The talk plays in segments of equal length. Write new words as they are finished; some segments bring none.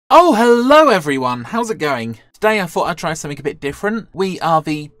Oh, hello everyone! How's it going? Today I thought I'd try something a bit different. We are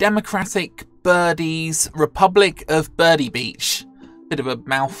the Democratic Birdies Republic of Birdie Beach. Bit of a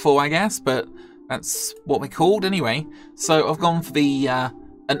mouthful, I guess, but that's what we're called anyway. So I've gone for the an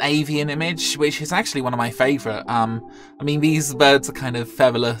avian image, which is actually one of my favourite. I mean, these birds are kind of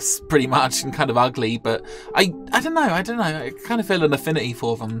featherless, pretty much, and kind of ugly, but I don't know. I kind of feel an affinity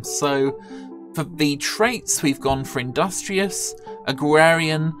for them. So for the traits, we've gone for industrious,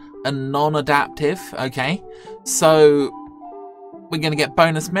 agrarian, and non-adaptive. Okay, so we're going to get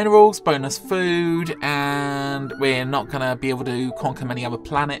bonus minerals, bonus food, and we're not going to be able to conquer many other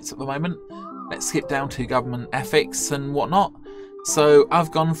planets at the moment. Let's skip down to government ethics and whatnot. So I've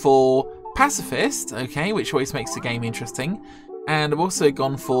gone for pacifist, okay, which always makes the game interesting, and I've also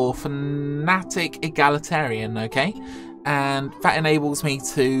gone for fanatic egalitarian, okay, and that enables me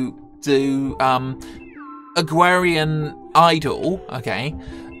to do agrarian idle, okay.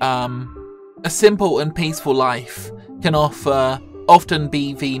 A simple and peaceful life can often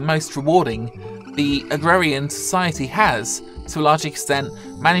be the most rewarding. The agrarian society has, to a large extent,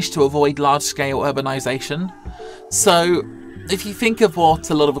 managed to avoid large-scale urbanization. So if you think of what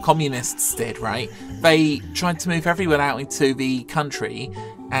a lot of the communists did, right, they tried to move everyone out into the country,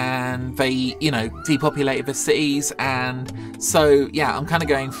 and they, you know, depopulated the cities. And so yeah, I'm kind of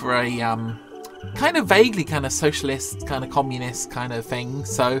going for a kind of vaguely kind of socialist, kind of communist kind of thing.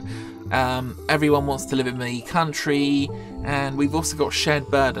 So everyone wants to live in the country, and we've also got shared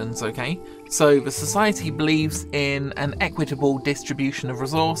burdens, okay? So the society believes in an equitable distribution of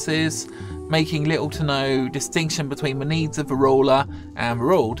resources, making little to no distinction between the needs of the ruler and the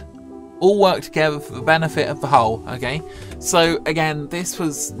ruled. All work together for the benefit of the whole, okay? So again, this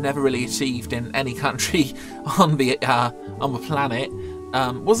was never really achieved in any country on the planet.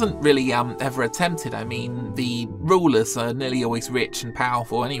 Wasn't really ever attempted. I mean, the rulers are nearly always rich and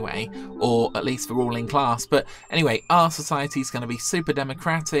powerful anyway, or at least the ruling class. But anyway, our society is going to be super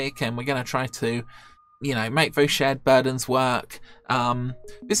democratic, and we're going to try to, you know, make those shared burdens work.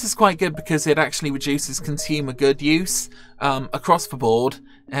 This is quite good because it actually reduces consumer good use across the board,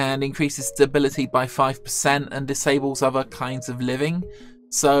 and increases stability by 5% and disables other kinds of living.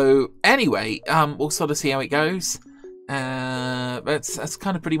 So anyway, we'll sort of see how it goes. That's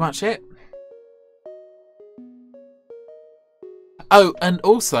kind of pretty much it. Oh, and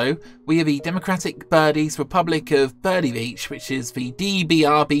also, we are the Democratic Birdies Republic of Birdie Beach, which is the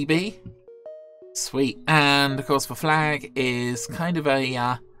DBRBB. Sweet. And, of course, the flag is kind of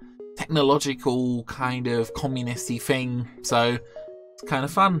a technological kind of communist-y thing, so it's kind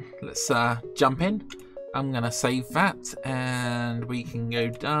of fun. Let's jump in. I'm going to save that, and we can go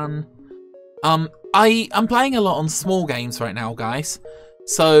done. I'm playing a lot on small games right now, guys.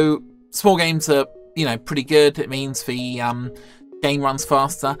 So small games are, you know, pretty good. It means the game runs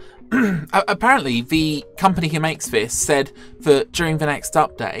faster. Apparently, the company who makes this said that during the next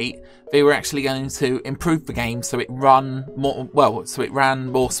update, they were actually going to improve the game so it ran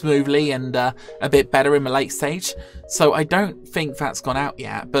more smoothly and a bit better in the late stage. So I don't think that's gone out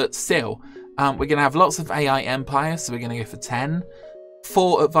yet, but still, we're going to have lots of AI empires. So we're going to go for 10.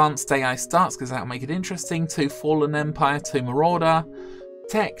 4 advanced AI starts, because that'll make it interesting. 2 Fallen Empire, 2 Marauder.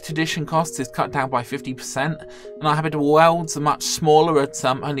 Tech tradition cost is cut down by 50%, and our habitable worlds are much smaller at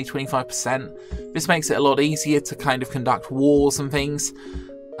only 25%. This makes it a lot easier to kind of conduct wars and things,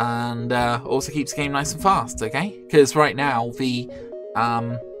 and also keeps the game nice and fast, okay? Because right now, the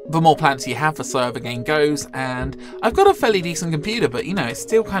more planets you have, the slower the game goes, and I've got a fairly decent computer, but, you know, it's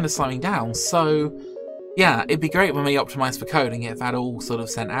still kind of slowing down, so yeah, it'd be great when we optimise the code and get that all sort of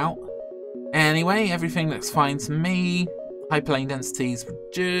sent out. Anyway, everything looks fine to me. Hyperlane density is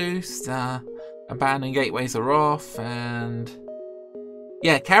reduced. Abandoned gateways are off, and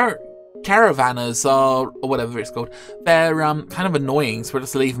yeah, caravanners are, or whatever it's called, they're kind of annoying, so we'll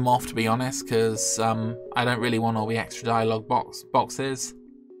just leave them off, to be honest, because I don't really want all the extra dialogue boxes.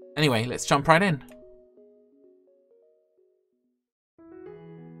 Anyway, let's jump right in.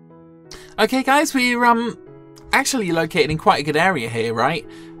 Okay, guys, we're actually located in quite a good area here, right?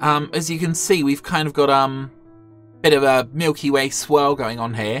 As you can see, we've kind of got bit of a Milky Way swirl going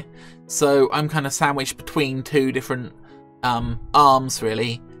on here. So I'm kind of sandwiched between 2 different arms,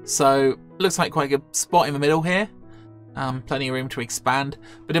 really. So looks like quite a good spot in the middle here. Plenty of room to expand.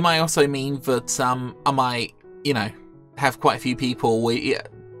 But it might also mean that I might, you know, have quite a few people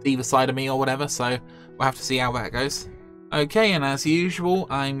either side of me or whatever. So we'll have to see how that goes. Okay, and as usual,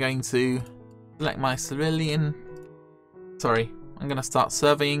 I'm going to select my civilian. Sorry, I'm going to start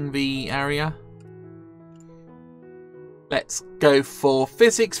surveying the area. Let's go for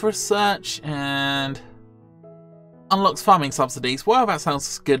physics research, and unlocks farming subsidies. Well, that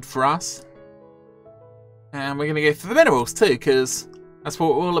sounds good for us. And we're going to go for the minerals too, because that's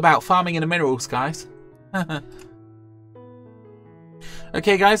what we're all about, farming in the minerals, guys.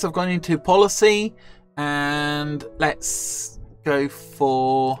 Okay, guys, I've gone into policy, and let's go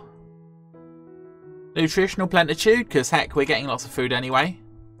for nutritional plenitude, because heck, we're getting lots of food anyway.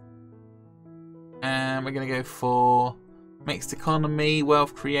 And we're going to go for mixed economy,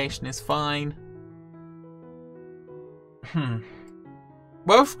 wealth creation is fine.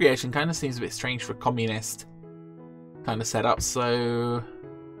 Wealth creation kind of seems a bit strange for a communist kind of setup, so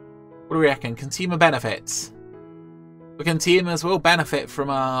what do we reckon? Consumer benefits. The consumers will benefit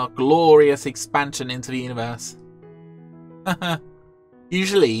from our glorious expansion into the universe.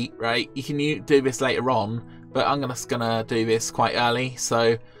 Usually, right, you can do this later on, but I'm just gonna do this quite early,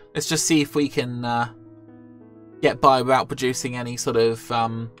 so let's just see if we can get by without producing any sort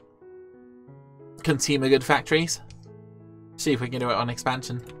of consumer good factories. See if we can do it on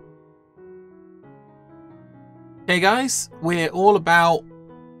expansion. Okay guys, we're all about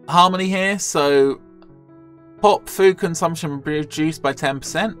harmony here, so pop food consumption reduced by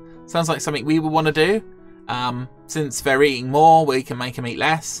 10%. Sounds like something we would want to do. Since they're eating more, we can make them eat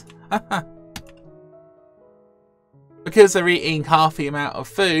less. Because they're eating half the amount of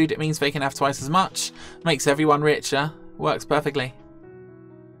food, it means they can have twice as much. Makes everyone richer. Works perfectly.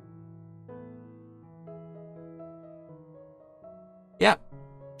 Yep.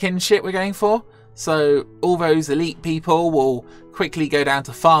 Kinship we're going for. So all those elite people will quickly go down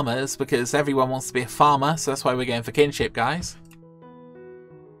to farmers because everyone wants to be a farmer. So that's why we're going for kinship, guys.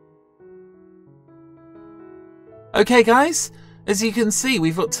 Okay, guys. As you can see,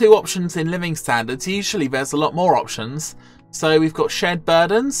 we've got two options in living standards. Usually there's a lot more options. So we've got shared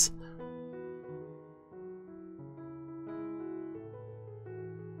burdens,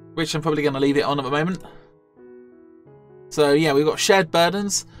 which I'm probably going to leave it on at the moment. So yeah, we've got shared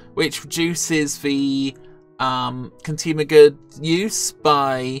burdens, which reduces the consumer good use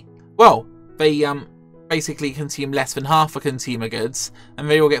by, well, they basically consume less than half the consumer goods, and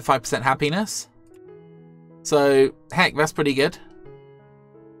they all get 5% happiness. So, heck, that's pretty good.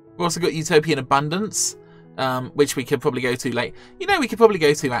 We've also got utopian abundance, which we could probably go to late. You know, we could probably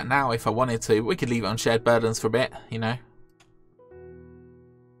go to that now if I wanted to. We could leave it on shared burdens for a bit, you know.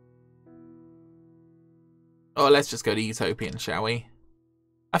 Oh, let's just go to utopian, shall we?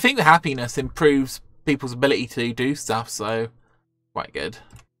 I think the happiness improves people's ability to do stuff, so quite good.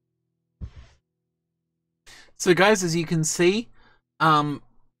 So guys, as you can see,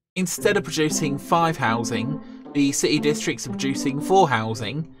 instead of producing 5 housing, the city districts are producing 4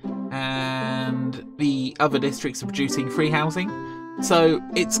 housing, and the other districts are producing 3 housing. So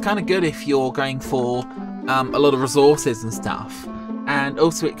it's kind of good if you're going for a lot of resources and stuff, and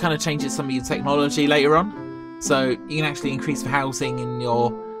also it kind of changes some of your technology later on. So you can actually increase the housing in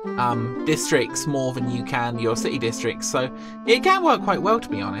your districts more than you can your city districts. So it can work quite well, to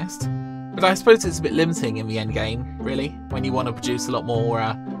be honest. But I suppose it's a bit limiting in the end game, really, when you want to produce a lot more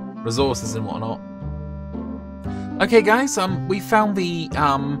resources and whatnot. Okay, guys, we found the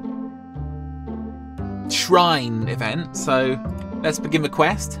shrine event, so let's begin the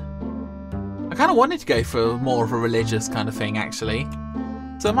quest. I kind of wanted to go for more of a religious kind of thing, actually.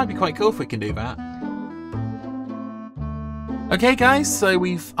 So it might be quite cool if we can do that. Okay, guys, so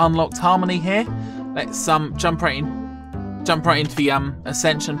we've unlocked harmony here. Let's jump right into the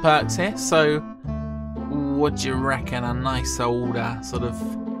ascension perks here. So, what do you reckon a nice old sort of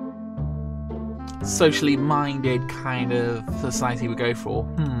socially minded kind of society we go for?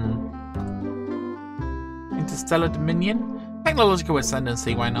 Interstellar Dominion? Technological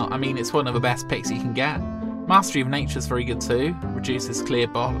Ascendancy, why not? I mean, it's one of the best picks you can get. Mastery of Nature is very good too. Reduces clear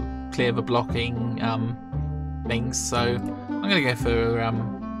the blocking things, so I'm going to go for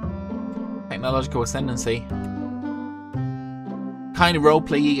Technological Ascendancy. Kind of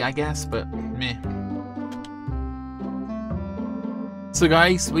roleplay-y, I guess, but meh. So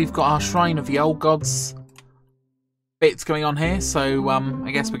guys, we've got our Shrine of the Old Gods bits going on here, so I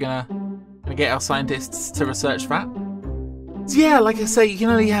guess we're gonna get our scientists to research that. So yeah, like I say, you can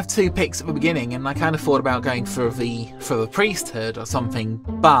only have 2 picks at the beginning, and I kind of thought about going for the priesthood or something,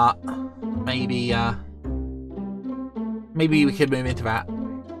 but maybe we could move into that.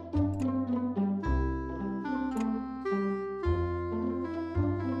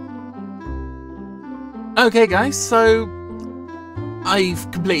 Okay guys, so I've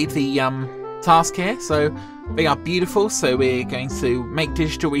completed the task here, so they are beautiful, so we're going to make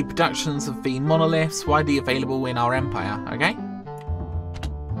digital reproductions of the monoliths widely available in our empire, okay?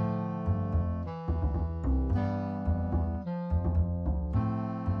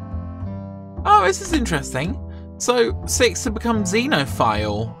 Oh, this is interesting. So 6 have become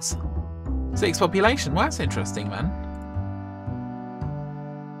xenophiles. 6 population. Well, that's interesting, man.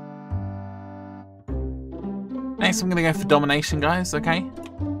 Next, I'm going to go for domination, guys. Okay.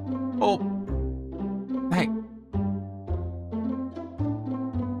 Oh, heck.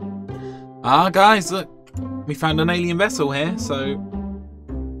 Ah, guys, look. We found an alien vessel here, so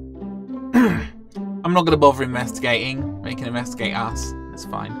I'm not going to bother investigating. They can investigate us. It's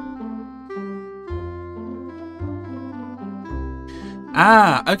fine.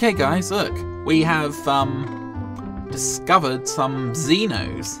 Ah, okay, guys, look. We have discovered some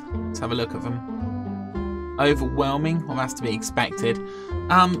xenos. Let's have a look at them. Overwhelming, well, that's to be expected.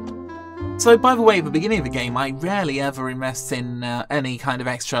 So, by the way, at the beginning of the game, I rarely ever invest in any kind of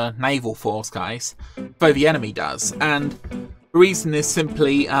extra naval force, guys, though the enemy does. And the reason is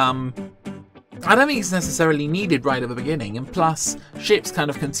simply, I don't think it's necessarily needed right at the beginning, and plus, ships kind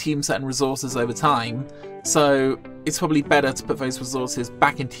of consume certain resources over time, so it's probably better to put those resources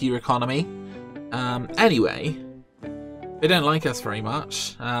back into your economy. Anyway, they don't like us very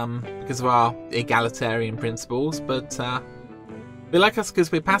much, because of our egalitarian principles, but they like us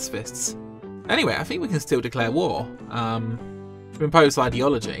because we're pacifists. Anyway, I think we can still declare war, to impose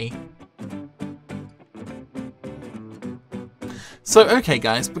ideology. So, okay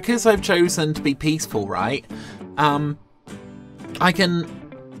guys, because I've chosen to be peaceful, right, I can,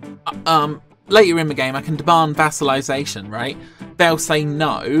 later in the game, I can demand vassalization, right? They'll say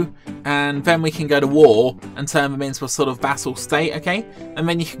no, and then we can go to war and turn them into a sort of vassal state, okay? And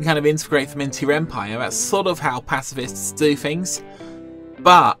then you can kind of integrate them into your empire. That's sort of how pacifists do things.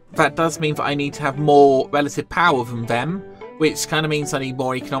 But that does mean that I need to have more relative power than them, which kind of means I need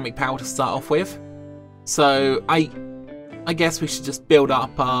more economic power to start off with. So I guess we should just build up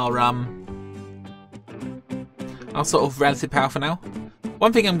our sort of relative power for now.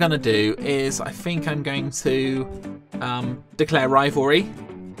 One thing I'm going to do is I think I'm going to declare rivalry,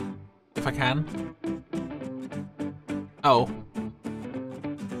 if I can. Oh.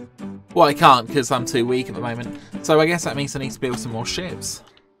 Well, I can't because I'm too weak at the moment. So I guess that means I need to build some more ships.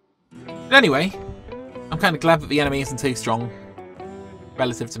 But anyway, I'm kind of glad that the enemy isn't too strong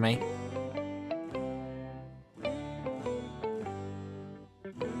relative to me.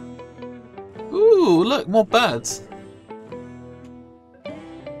 Ooh, look, more birds.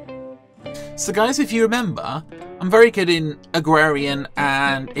 So guys, if you remember, I'm very good in agrarian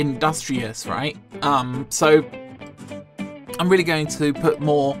and industrious, right? So I'm really going to put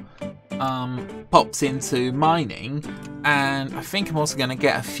more pops into mining, and I think I'm also going to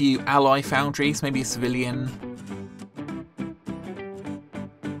get a few ally foundries, maybe a civilian.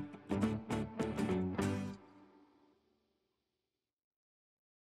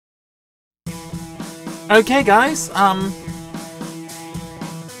 Okay guys, I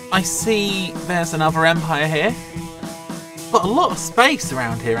see there's another empire here. Got a lot of space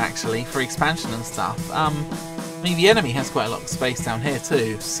around here actually for expansion and stuff. I mean, the enemy has quite a lot of space down here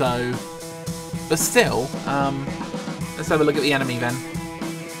too, so... But still, let's have a look at the enemy then.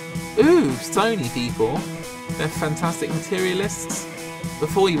 Ooh, Stony people. They're fantastic materialists.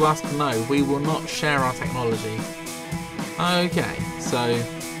 Before you ask to know, we will not share our technology. Okay, so,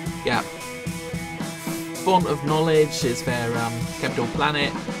 yeah. Font of Knowledge is their capital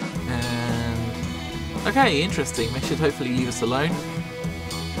planet, and... Okay, interesting. They should hopefully leave us alone.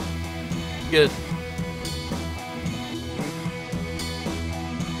 Good.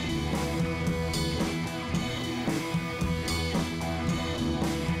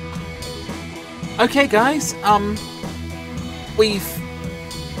 Okay guys, we've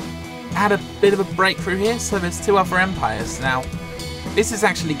had a bit of a breakthrough here, so there's 2 other empires. Now, this is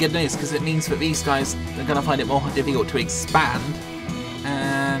actually good news because it means that these guys are going to find it more difficult to expand,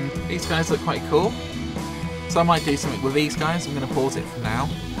 and these guys look quite cool. So I might do something with these guys. I'm going to pause it for now.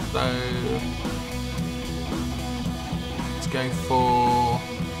 So let's go for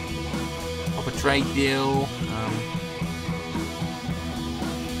a trade deal.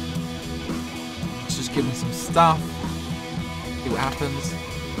 Give them some stuff, see what happens.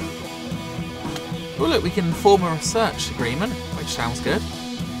 Oh look, we can form a research agreement, which sounds good.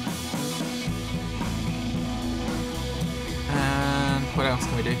 And what else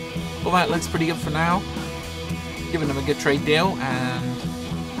can we do? Well, that looks pretty good for now. Giving them a good trade deal, and...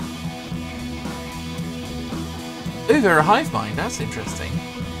 Ooh, they're a hive mind, that's interesting.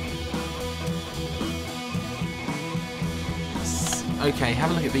 Okay,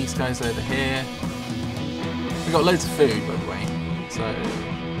 have a look at these guys over here. We've got loads of food, by the way, so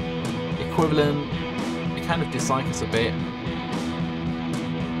equivalent, they kind of dislike us a bit.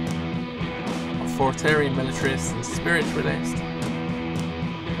 Authoritarian militarist and spiritualist.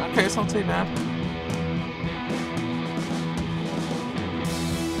 Okay, it's not too bad.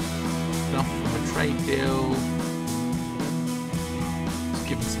 trade deal. Just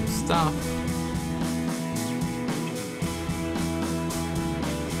give him some stuff.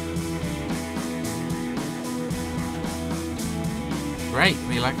 Great,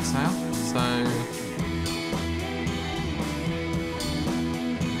 we like us now. So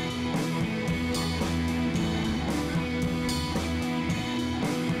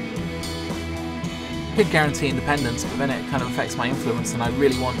could guarantee independence, but then it kind of affects my influence, and I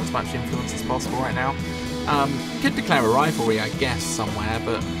really want as much influence as possible right now. Could declare a rivalry, I guess, somewhere,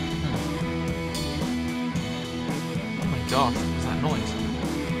 but oh my gosh, what was that noise?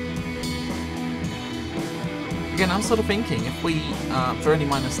 Again, I'm sort of thinking if we they're only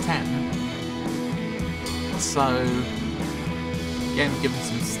 -10, so again, give them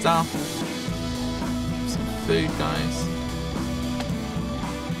some stuff, some food, guys.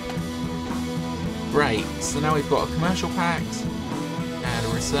 Great, so now we've got a commercial pact and a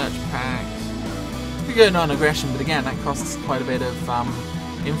research pact. We go non-aggression, but again, that costs quite a bit of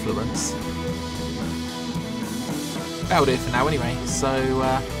influence. That'll do it for now anyway, so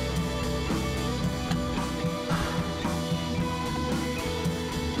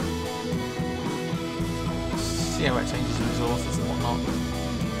see how it changes the resources and whatnot.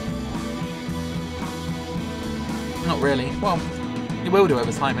 Not really. Well, it will do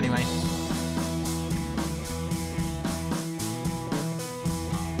over time anyway.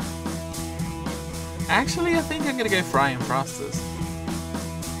 Actually, I think I'm going to go fry and thrusters.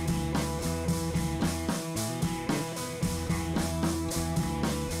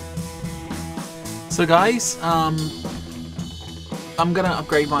 So guys, I'm going to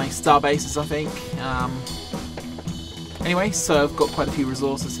upgrade my star bases, I think. Anyway, so I've got quite a few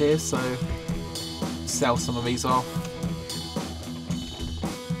resources here, so sell some of these off.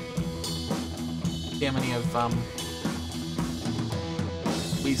 See how many of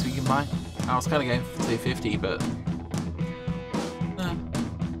these we can buy. I was kind of going for 250, but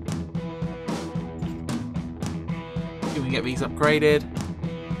can we get these upgraded?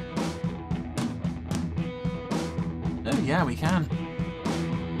 Oh yeah, we can.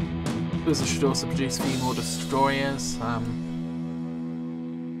 Those should also produce a few more destroyers.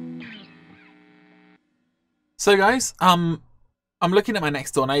 So guys, I'm looking at my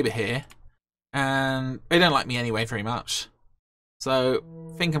next door neighbour here, and they don't like me anyway very much. So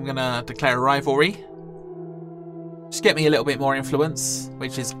I think I'm gonna declare a rivalry. Just get me a little bit more influence,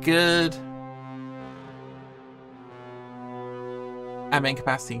 which is good. Admin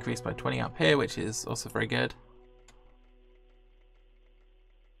capacity increased by 20 up here, which is also very good.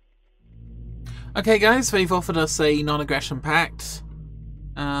 Okay guys, they've offered us a non-aggression pact.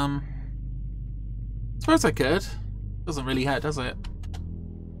 Suppose I could. Doesn't really hurt, does it?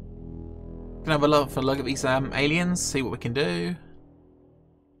 Can have a look at these aliens, see what we can do.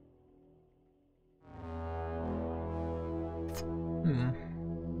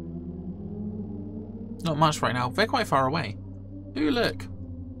 Not much right now. They're quite far away. Ooh, look.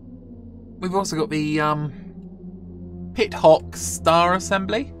 We've also got the Pit Hawk Star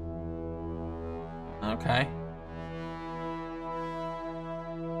Assembly. Okay.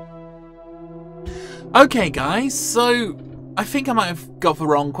 Okay, guys. So I think I might have got the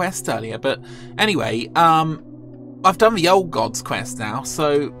wrong quest earlier, but anyway, I've done the Old Gods quest now.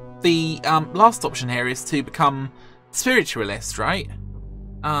 So the last option here is to become spiritualist, right?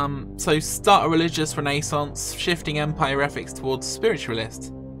 So start a religious renaissance, shifting empire ethics towards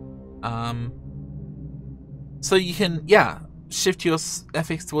spiritualist. So you can, yeah, shift your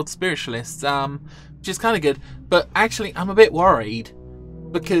ethics towards spiritualist, which is kind of good. But actually, I'm a bit worried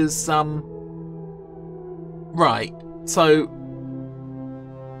because, right, so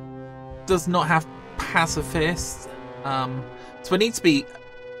does not have pacifist. So I need to be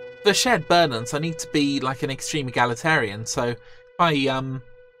the shared burdens. I need to be like an extreme egalitarian. So if I,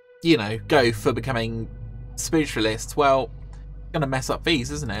 you know, go for becoming spiritualist, well, gonna mess up these,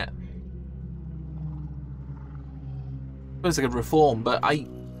 isn't it? I suppose I could reform, but I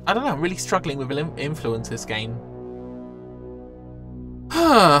don't know. I'm really struggling with influence this game.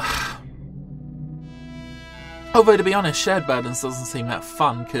 Although, to be honest, shared burdens doesn't seem that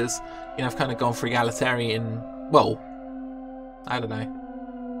fun because, you know, I've kind of gone for egalitarian. Well, I don't know.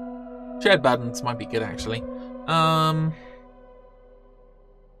 Shared burdens might be good, actually.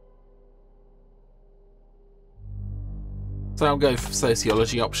 So I'll go for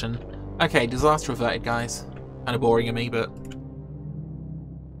sociology option. Okay, disaster averted, guys. Kind of boring of me, but...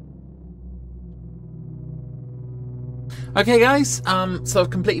 Okay, guys, so I've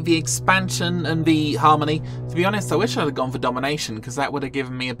completed the expansion and the harmony. To be honest, I wish I'd have gone for domination, because that would have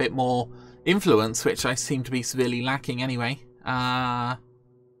given me a bit more influence, which I seem to be severely lacking anyway.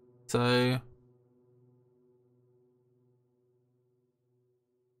 So,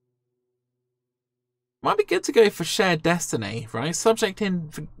 Might be good to go for shared destiny, right? Subject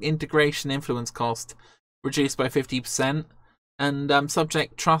integration influence cost reduced by 50%, and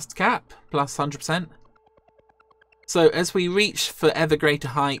subject trust cap plus 100%. So as we reach for ever greater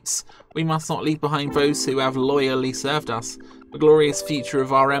heights, we must not leave behind those who have loyally served us. The glorious future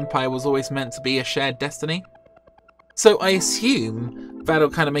of our empire was always meant to be a shared destiny. So I assume that'll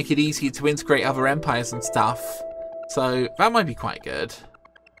kind of make it easier to integrate other empires and stuff. So that might be quite good.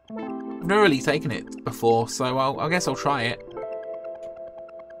 I've never really taken it before, so I guess I'll try it.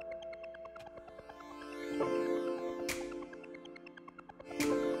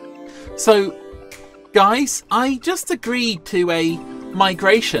 So, guys, I just agreed to a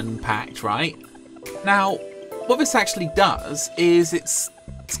migration pact, right? Now, what this actually does is it's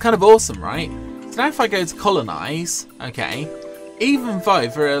kind of awesome, right? So now if I go to colonize, okay, even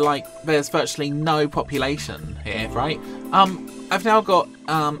though there's virtually no population here, right? I've now got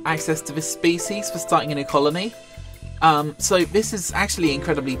access to this species for starting a new colony. So this is actually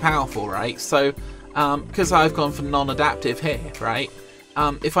incredibly powerful, right? So because I've gone for non-adaptive here, right?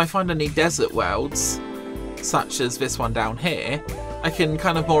 If I find any desert worlds, such as this one down here, I can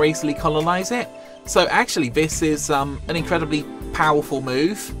kind of more easily colonize it. So actually this is an incredibly powerful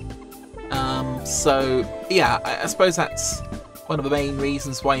move. So yeah, I suppose that's one of the main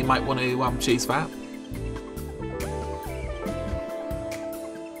reasons why you might want to choose that.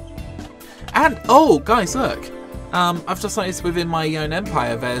 And, oh, guys, look. I've just noticed within my own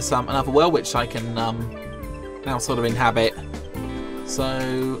empire there's another world which I can now sort of inhabit.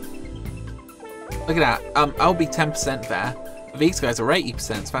 So, look at that. I'll be 10% there. These guys are 80%,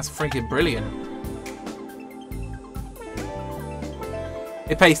 so that's freaking brilliant.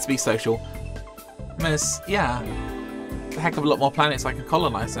 It pays to be social. There's, yeah, a heck of a lot more planets I can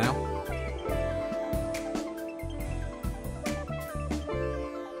colonize now.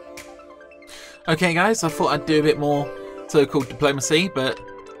 Okay guys, I thought I'd do a bit more so-called diplomacy, but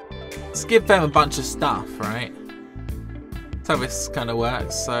let's give them a bunch of stuff, right? That's how this kind of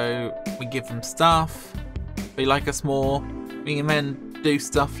works. So we give them stuff, they like us more, we can then do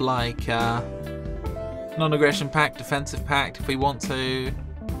stuff like non-aggression pact, defensive pact if we want to.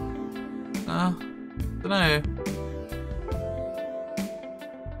 Dunno.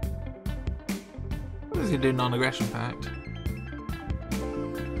 What does he do non-aggression pact?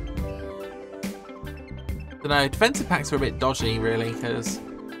 Dunno, defensive pacts are a bit dodgy really, because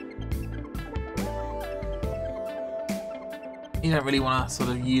you don't really want to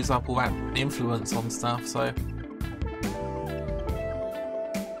sort of use up all that influence on stuff, so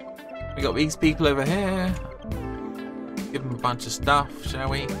we got these people over here. Give them a bunch of stuff,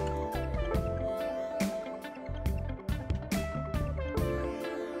 shall we?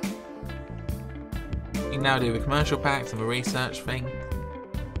 We can now do the commercial pact and the research thing.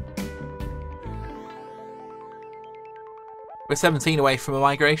 We're 17 away from a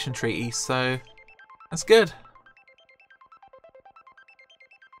migration treaty, so that's good.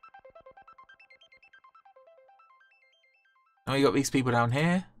 And we got these people down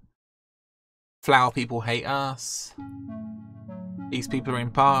here. Flower people hate us. These people are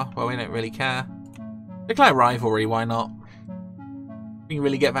in par. Well, we don't really care. Declare rivalry, why not? We can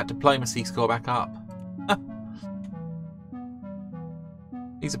really get that diplomacy score back up.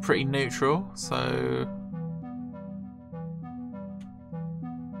 These are pretty neutral, so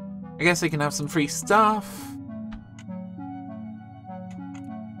I guess they can have some free stuff.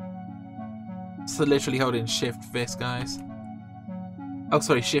 So literally holding shift for this, guys. Oh,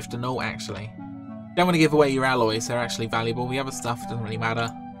 sorry, shift and alt, actually. Don't want to give away your alloys, they're actually valuable. The other stuff doesn't really matter.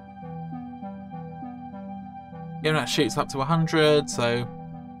 Yeah, that shoots up to 100, so you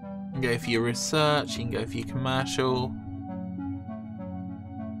can go for your research, you can go for your commercial.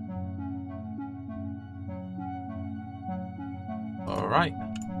 Alright.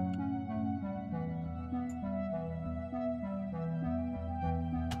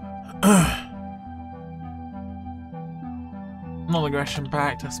 Non-aggression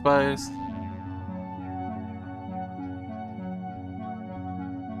pact, I suppose.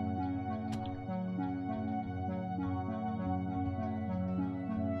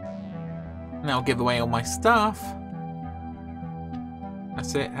 Now I'll give away all my stuff.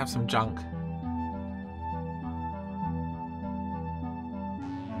 That's it, have some junk.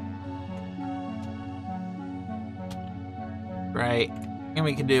 Great. And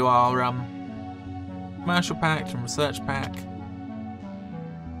we can do our commercial pact and research pack.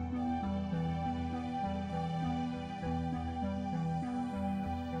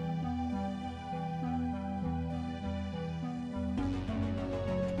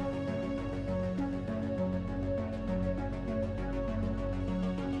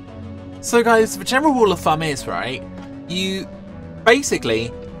 So guys, the general rule of thumb is, right, you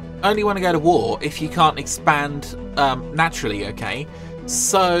basically only want to go to war if you can't expand naturally, okay?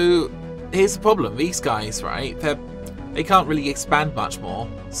 So here's the problem. These guys, right, they can't really expand much more.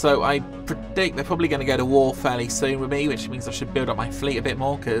 So I predict they're probably going to go to war fairly soon with me, which means I should build up my fleet a bit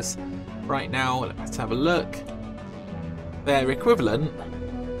more, because right now, let's have a look. Their equivalent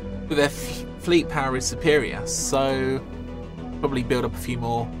with their fleet power is superior, so probably build up a few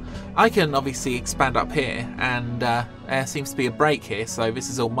more. I can obviously expand up here, and there seems to be a break here, so this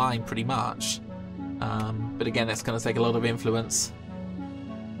is all mine pretty much. But again, that's going to take a lot of influence.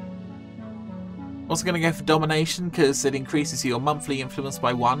 Also going to go for domination, because it increases your monthly influence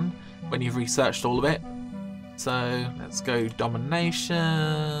by 1 when you've researched all of it. So let's go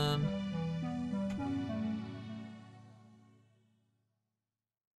domination.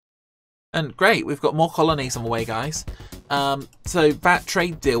 And great, we've got more colonies on the way, guys. So that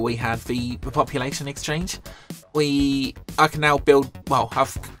trade deal we had, the population exchange, I can now build, well,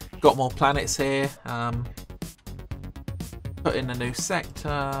 I've got more planets here. Put in a new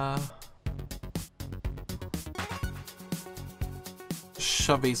sector.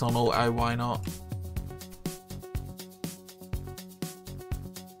 Shove these on auto, why not?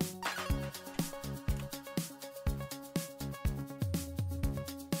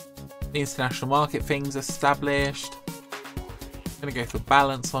 The international market thing's established. I'm gonna go for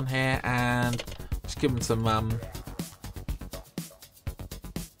balance on here and just give them some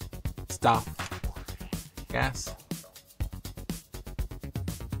stuff. Gas.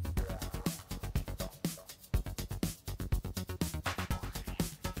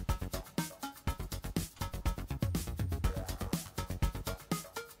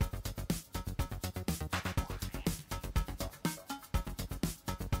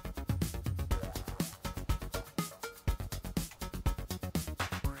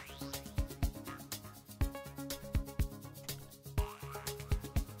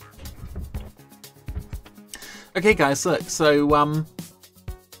 Okay guys, look, so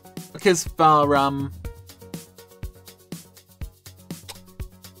because our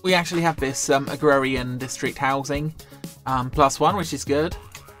we actually have this agrarian district housing +1, which is good.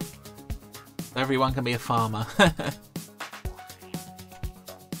 Everyone can be a farmer.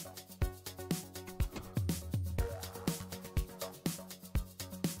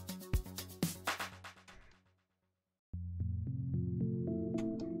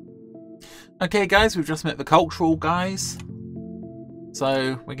 Okay guys, we've just met the cultural guys,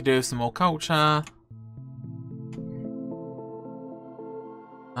 so we can do some more culture.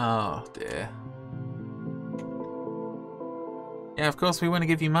 Oh dear. Yeah, of course we want to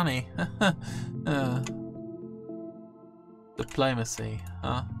give you money. Diplomacy,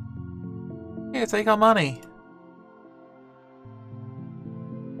 huh? Yeah, take our money.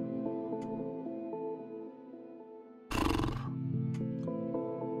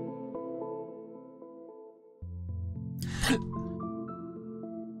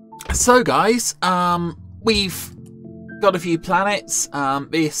 So guys, we've got a few planets.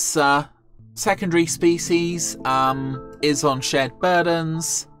 This secondary species is on shared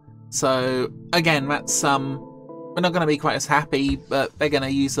burdens. So again, that's we're not going to be quite as happy, but they're going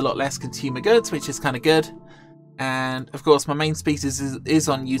to use a lot less consumer goods, which is kind of good. And of course, my main species is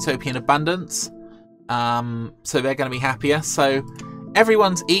on utopian abundance, so they're going to be happier. So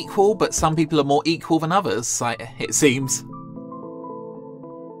everyone's equal, but some people are more equal than others, it seems.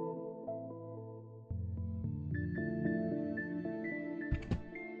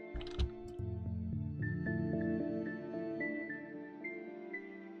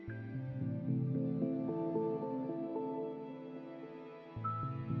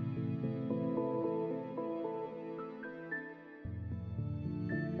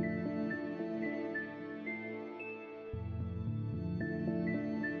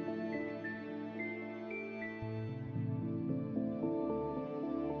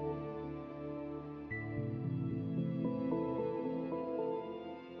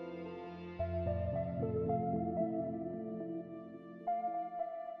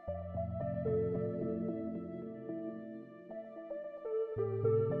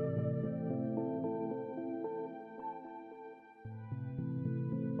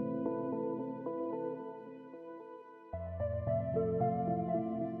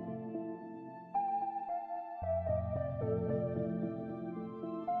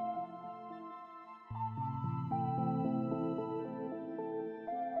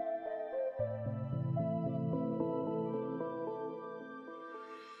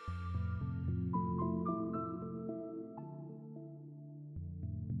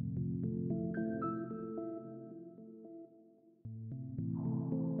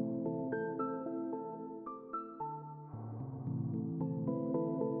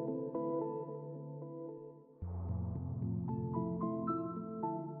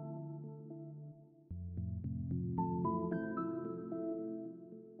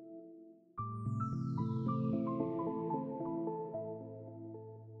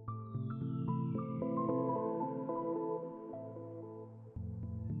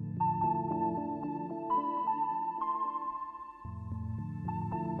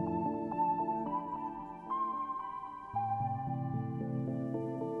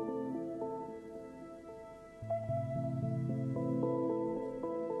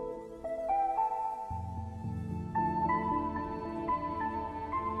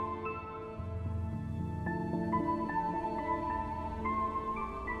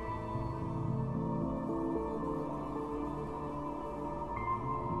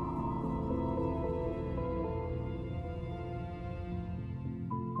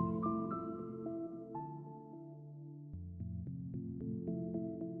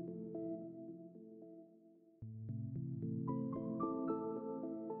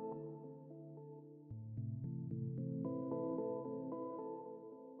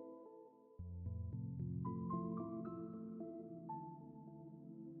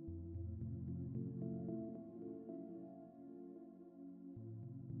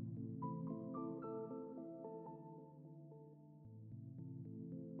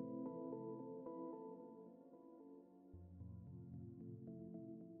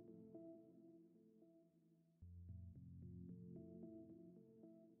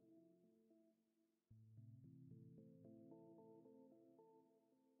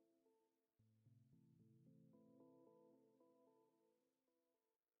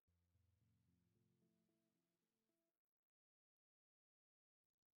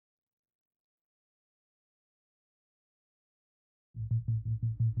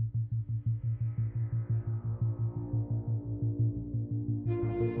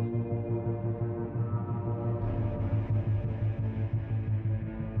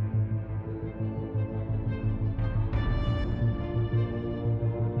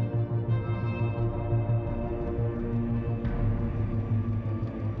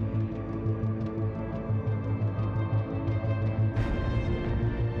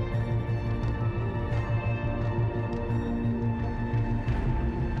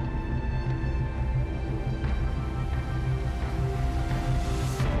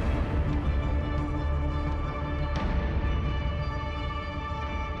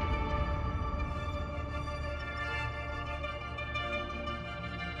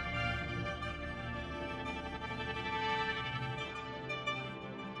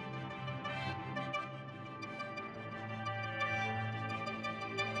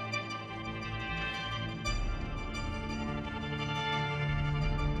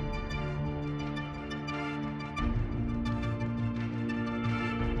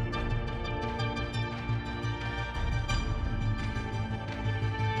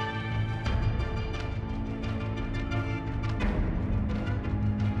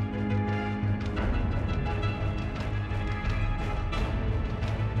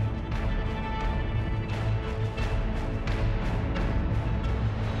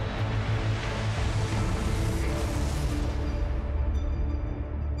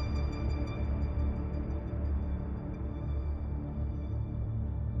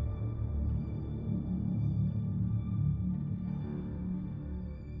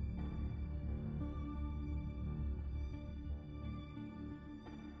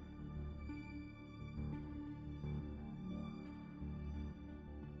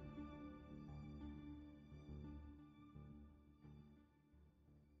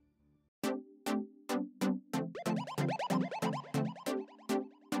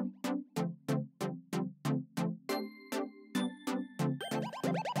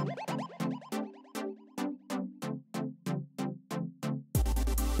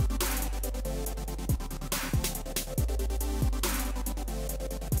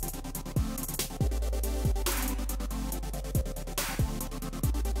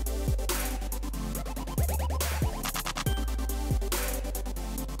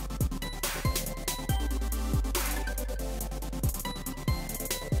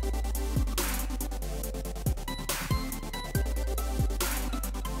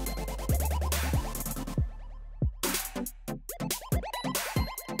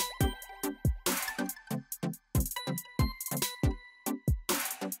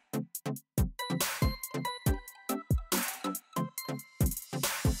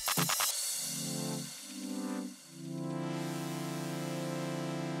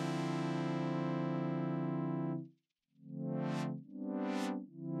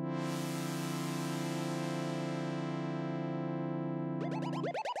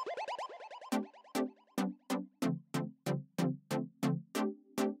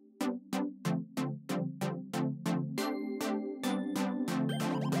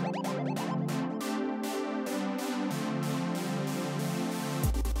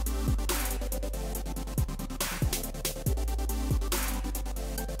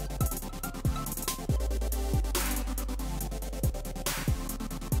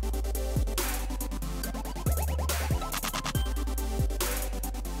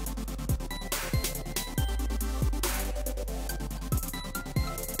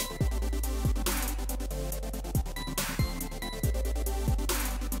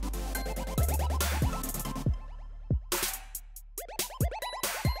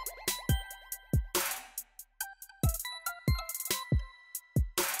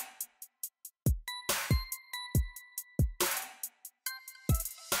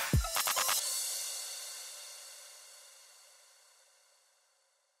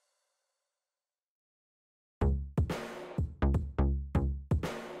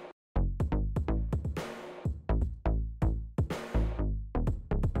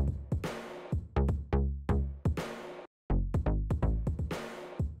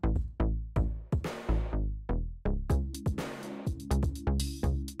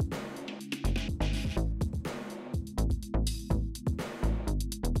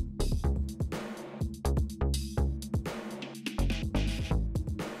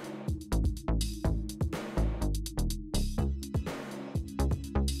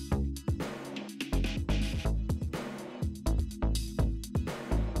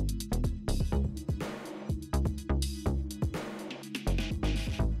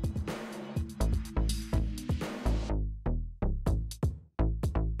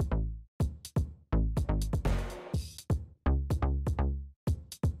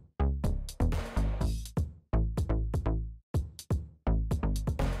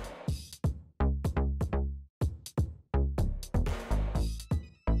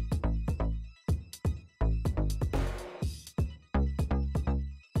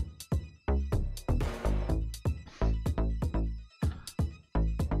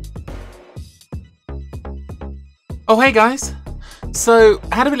 Oh, hey guys! So,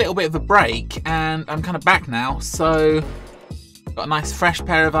 I had a little bit of a break, and I'm kind of back now, so got a nice fresh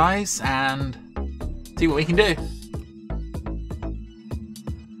pair of eyes, and see what we can do.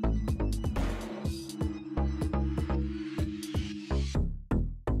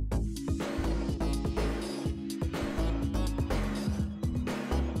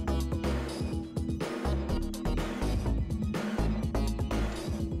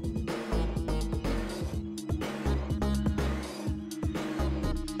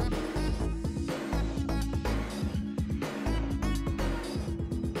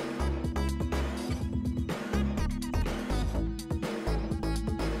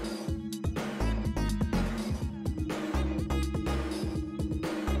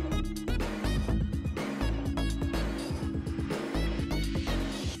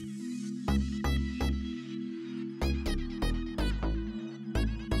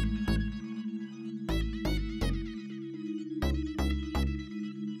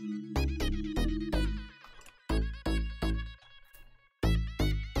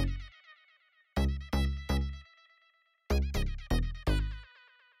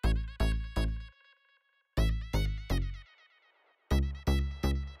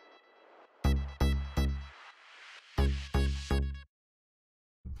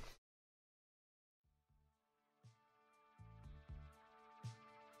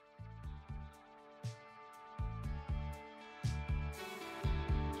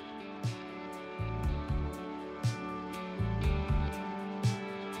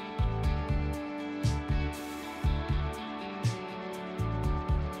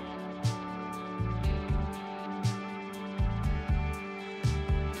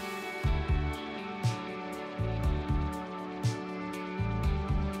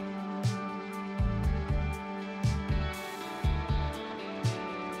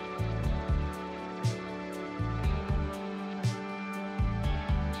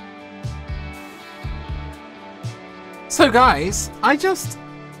 So guys, I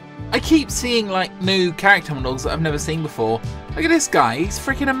keep seeing like new character models that I've never seen before. Look at this guy, he's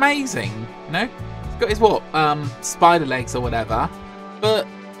freaking amazing. You know? He's got his what? Spider legs or whatever. But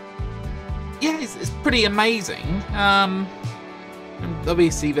yeah, it's pretty amazing.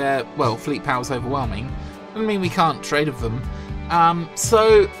 Obviously their, well, fleet power's overwhelming. Doesn't mean we can't trade with them.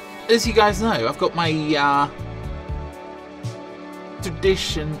 So as you guys know, I've got my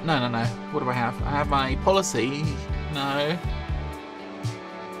tradition. No. What do I have? I have my policy. No.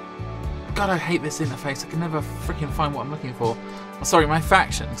 God, I hate this interface. I can never freaking find what I'm looking for. Oh, sorry, my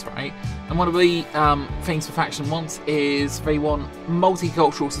factions, right? And one of the things for faction wants is they want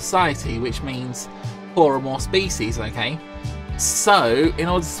multicultural society, which means 4 or more species, okay? So, in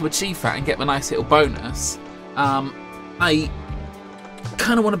order to achieve that and get the nice little bonus, I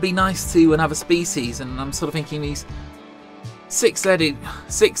kind of want to be nice to another species, and I'm sort of thinking these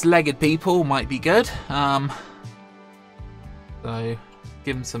six-legged people might be good. So,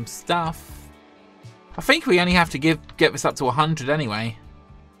 give them some stuff. I think we only have to get this up to 100 anyway.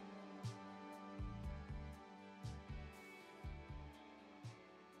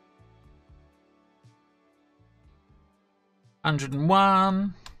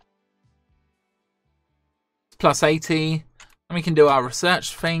 +101 plus 80, and we can do our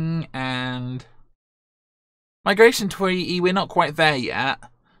research thing. And migration treaty, we're not quite there yet,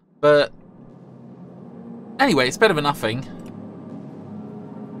 but anyway, it's better than nothing.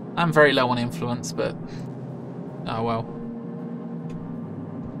 I'm very low on influence, but oh well.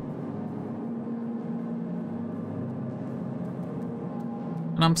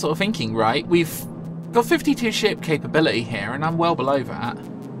 And I'm sort of thinking, right, we've got 52 ship capability here, and I'm well below that.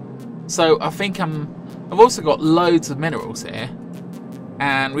 So I think I've also got loads of minerals here,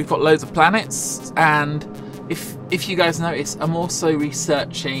 and we've got loads of planets. And if you guys notice, I'm also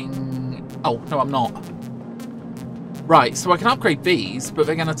researching. Oh no, I'm not. Right, so I can upgrade these, but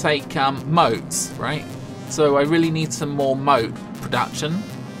they're going to take moats, right? So I really need some more moat production.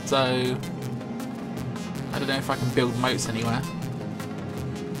 So I don't know if I can build moats anywhere.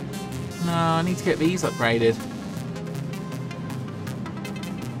 No, I need to get these upgraded.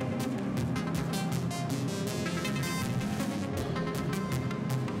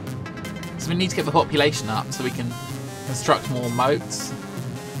 So we need to get the population up so we can construct more moats.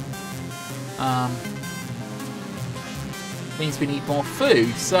 Means we need more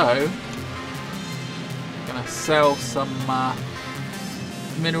food, so I'm gonna sell some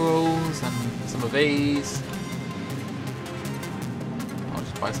minerals and some of these. I'll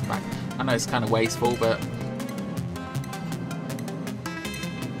just buy some back. I know it's kind of wasteful, but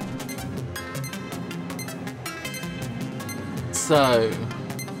so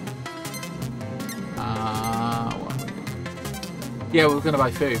what have we Yeah, we're gonna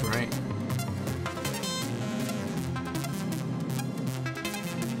buy food, right?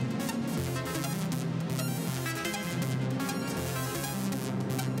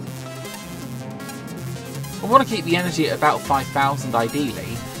 I want to keep the energy at about 5,000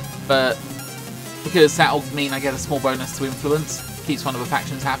 ideally, but because that'll mean I get a small bonus to influence, keeps one of the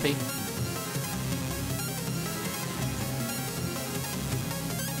factions happy.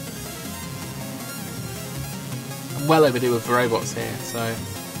 I'm well overdue with the robots here, so...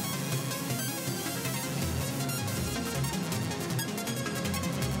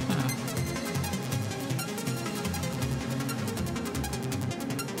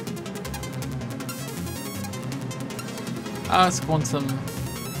 Oh, it's quantum.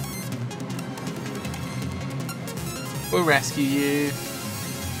 We'll rescue you.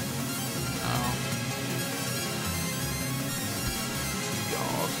 Oh.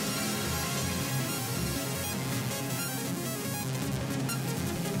 God.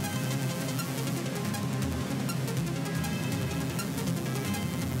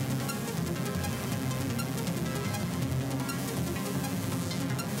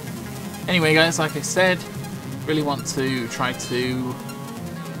 Anyway, guys, like I said, really want to try to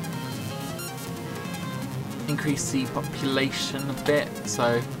increase the population a bit,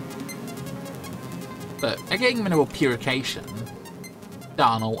 so but getting mineral purification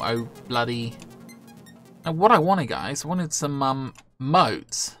done. Oh bloody, now what I wanted, guys, I wanted some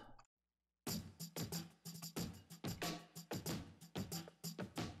moats.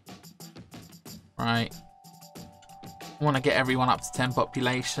 Right, I want to get everyone up to 10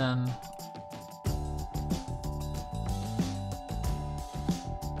 population.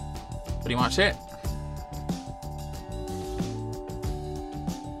 Pretty much it.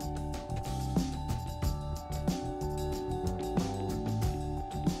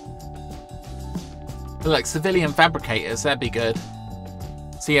 But like civilian fabricators, that'd be good.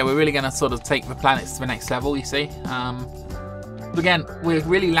 So yeah, we're really going to sort of take the planets to the next level, you see. But again, we're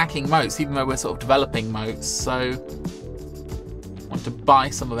really lacking moats, even though we're sort of developing moats, so I want to buy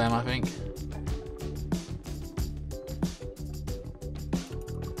some of them, I think.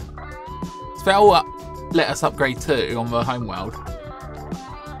 So they'll let us upgrade too on the homeworld,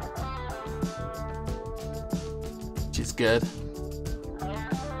 which is good.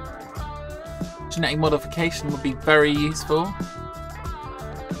 Genetic modification would be very useful.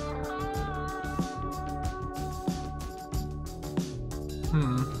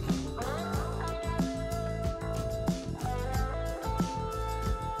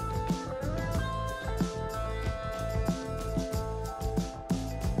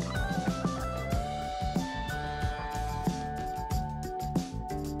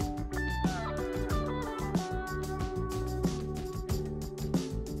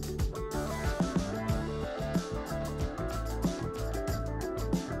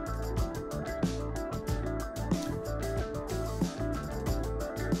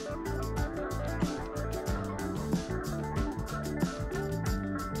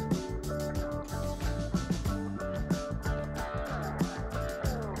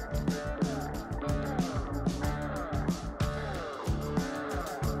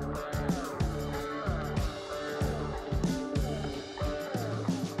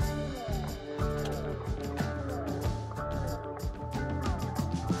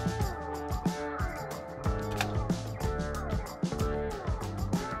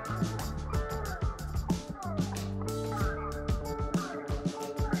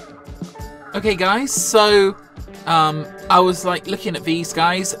 Okay guys, so I was like looking at these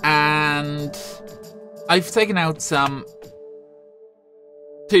guys and I've taken out 2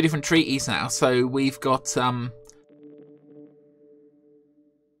 different treaties now. So we've got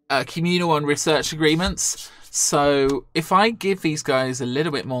communal and research agreements. So if I give these guys a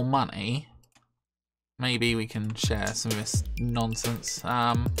little bit more money, maybe we can share some of this nonsense.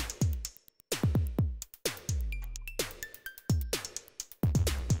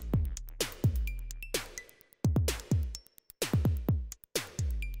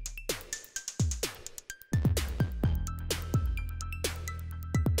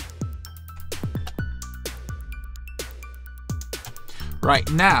 Right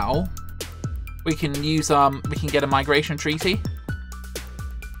now, we can use we can get a migration treaty.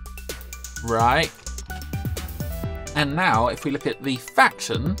 Right. And now, if we look at the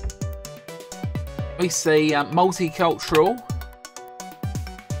faction, we say multicultural.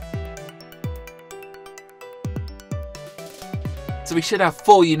 So we should have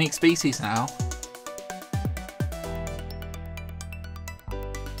 4 unique species now.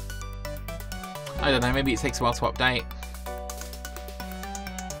 I don't know, maybe it takes a while to update.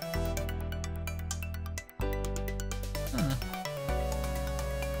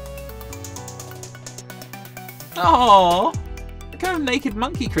 Oh, the kind of naked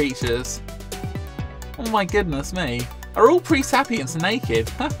monkey creatures. Oh my goodness me. Are all pre-sapiens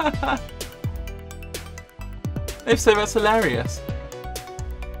naked? If so, that's hilarious.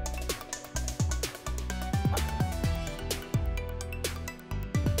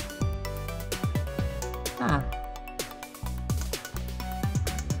 Huh.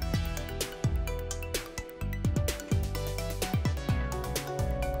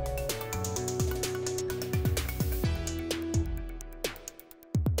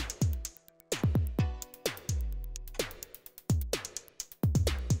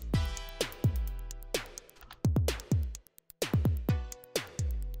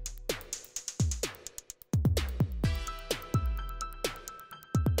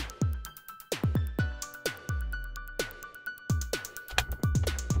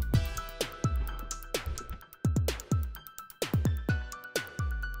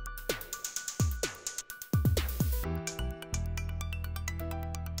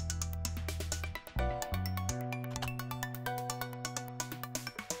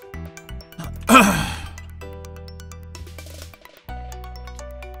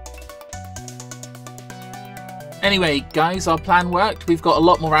 Anyway, guys, our plan worked. We've got a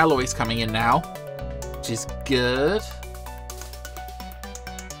lot more alloys coming in now, which is good.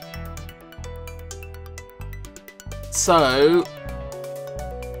 So,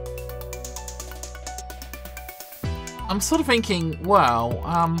 I'm sort of thinking, well,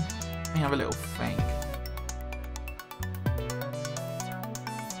 let me have a little think.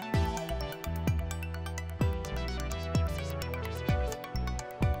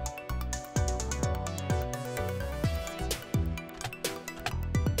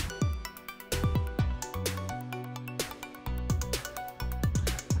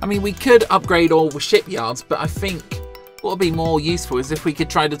 I mean, we could upgrade all the shipyards, but I think what would be more useful is if we could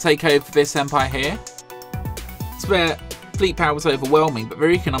try to take over this empire here. It's where fleet power is overwhelming, but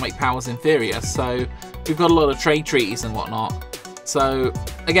their economic power is inferior, so we've got a lot of trade treaties and whatnot. So,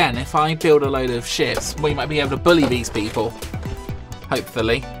 again, if I build a load of ships, we might be able to bully these people,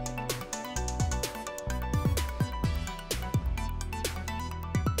 hopefully.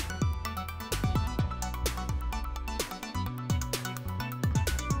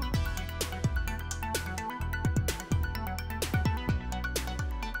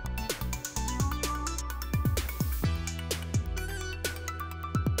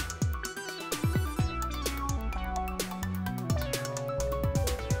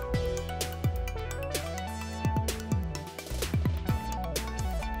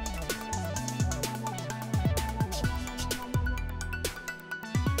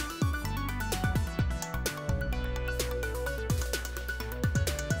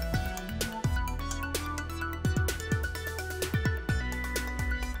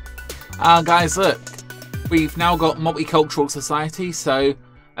 Guys, look, we've now got multicultural society, so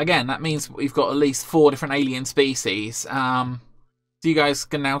again, that means we've got at least 4 different alien species. So you guys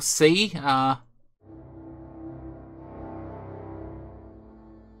can now see. We've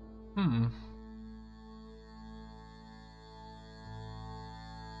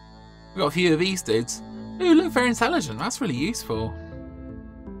got a few of these dudes. Ooh, look, very intelligent. That's really useful.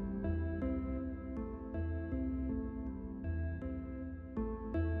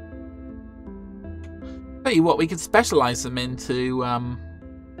 Tell you what, we could specialise them into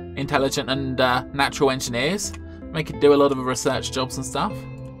intelligent and natural engineers. They could do a lot of research jobs and stuff.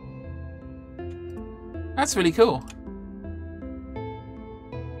 That's really cool.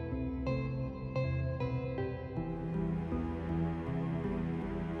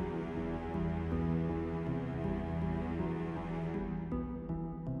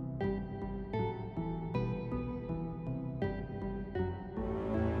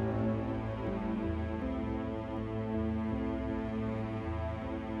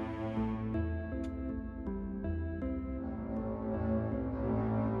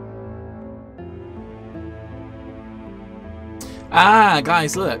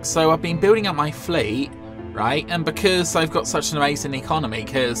 Guys, look, so I've been building up my fleet, right? And because I've got such an amazing economy,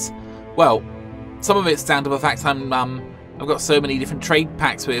 because, well, some of it's down to the fact I've got so many different trade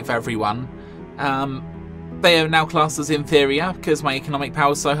pacts with everyone. They are now classed as inferior because my economic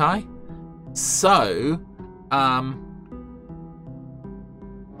power is so high. So,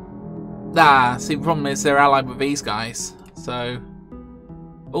 see, the problem is they're allied with these guys. So,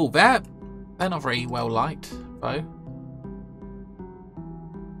 oh, they're not very well liked, though.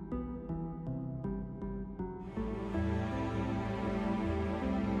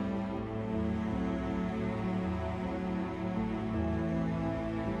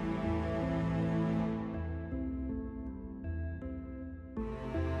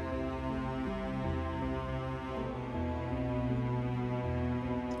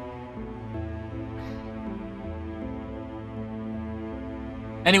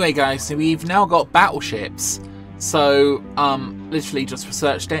 Anyway, guys, so we've now got battleships. So, literally just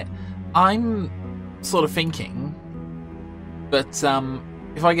researched it. I'm sort of thinking that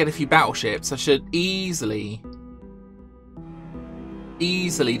if I get a few battleships, I should easily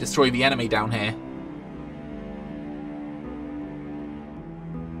destroy the enemy down here.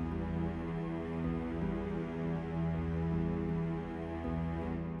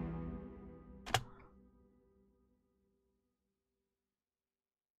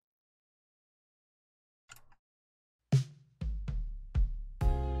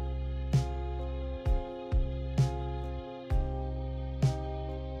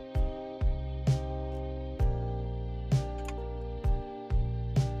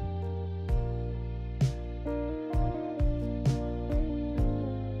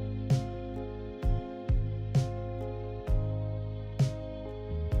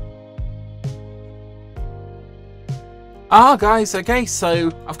 Ah, guys, okay, so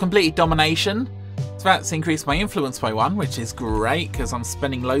I've completed domination. So that's increased my influence by 1, which is great, because I'm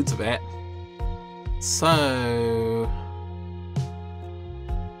spending loads of it. So...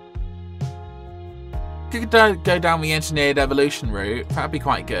 could go down the engineered evolution route. That'd be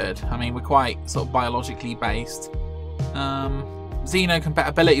quite good. I mean, we're quite sort of biologically based. Xeno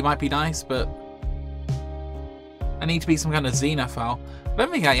compatibility might be nice, but I need to be some kind of xenophile. I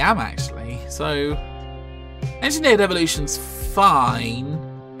don't think I am, actually, so... engineered evolution's fine,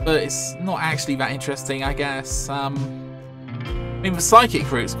 but it's not actually that interesting, I guess. I mean, the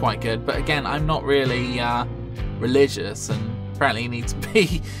psychic route's quite good, but again, I'm not really religious, and apparently you need to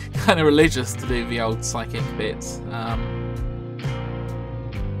be kind of religious to do the old psychic bits.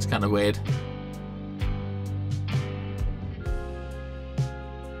 It's kind of weird.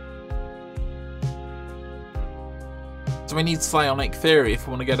 So we need psionic theory if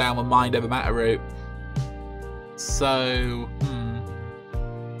we want to go down the mind over matter route. So,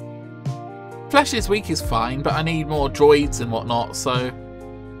 Flesh is weak is fine, but I need more droids and whatnot, so I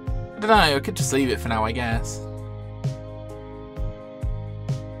don't know, I could just leave it for now, I guess.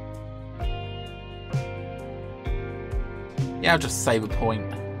 Yeah, I'll just save a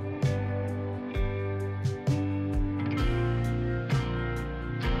point.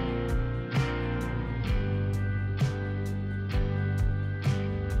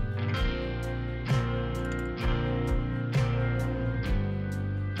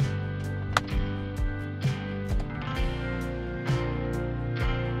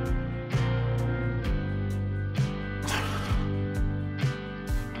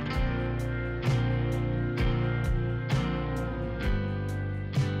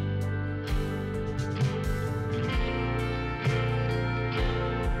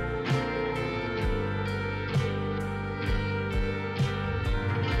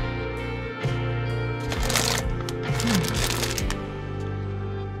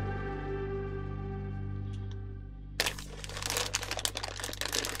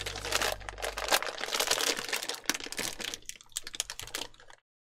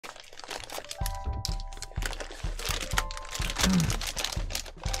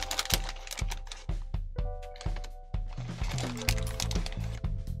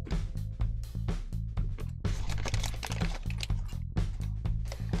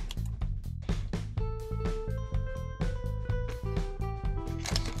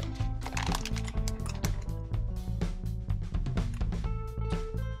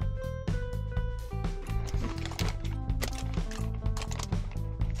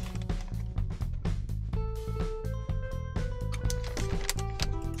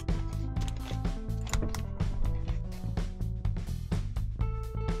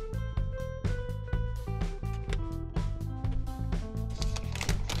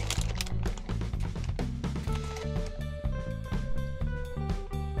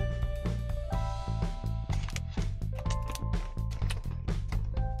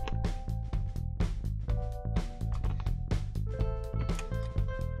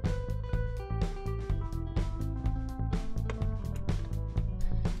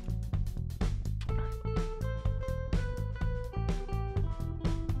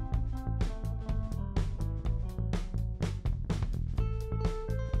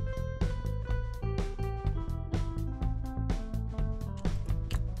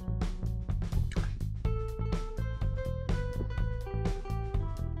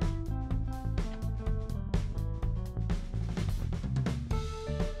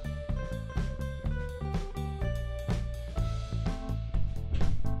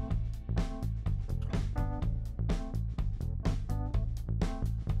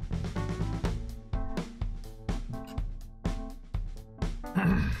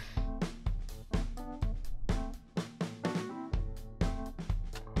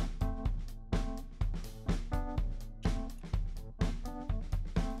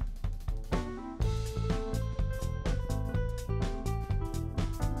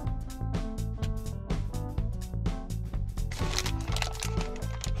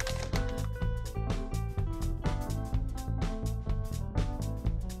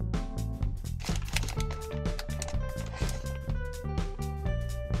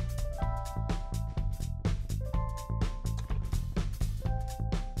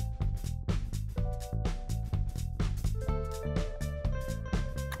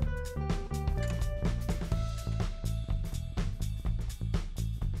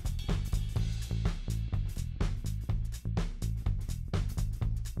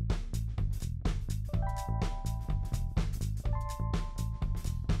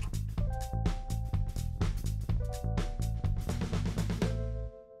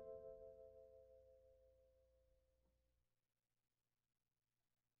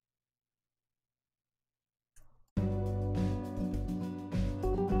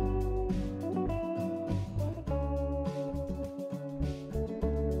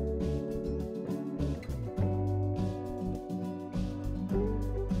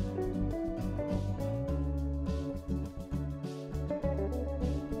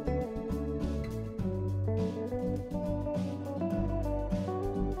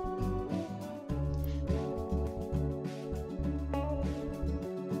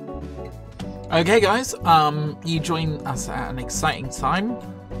 Okay, guys, you join us at an exciting time,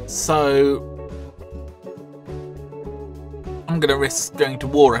 so I'm gonna risk going to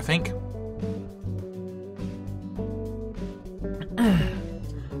war, I think.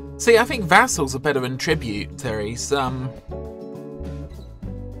 See, I think vassals are better than tributaries. It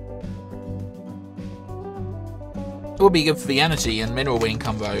would be good for the energy and mineral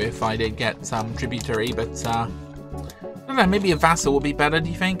income, though, if I did get tributary, but I don't know, maybe a vassal would be better, do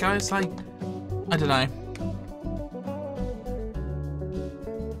you think, guys? I don't know.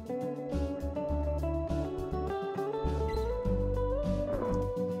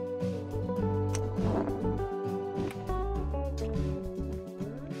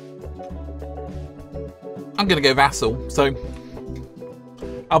 I'm gonna go vassal, so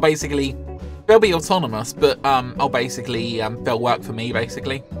I'll basically, they'll be autonomous, but I'll basically, they'll work for me,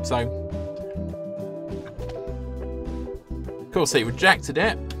 basically, so. Of course, they rejected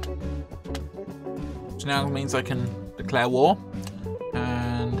it, which now means I can declare war,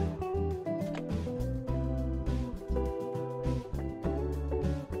 and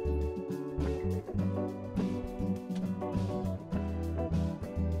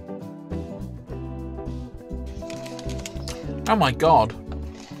oh my god.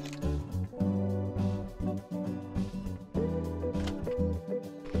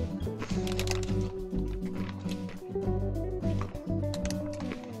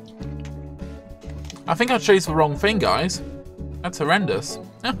 I think I chose the wrong thing, guys. That's horrendous.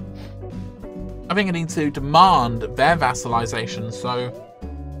 I think I need to demand their vassalization, so...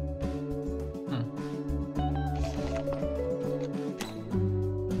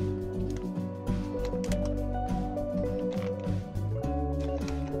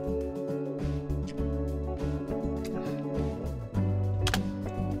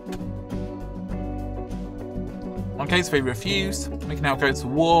 Okay, so they refused. We can now go to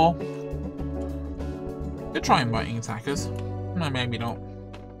war. Could try inviting attackers. No, maybe not.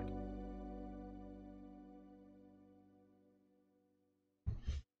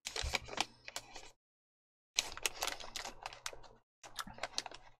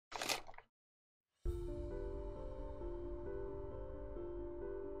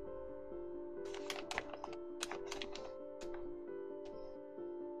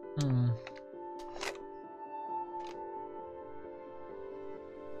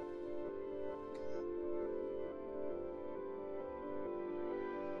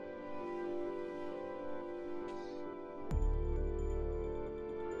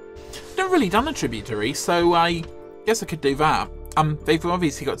 Really done a tributary, so I guess I could do that. They've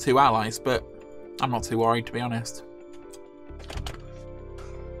obviously got 2 allies, but I'm not too worried, to be honest.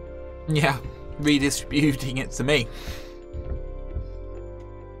 Yeah, redistributing it to me.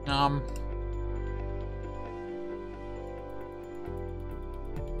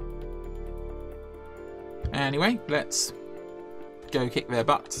 Anyway, let's go kick their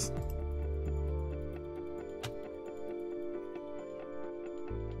butts.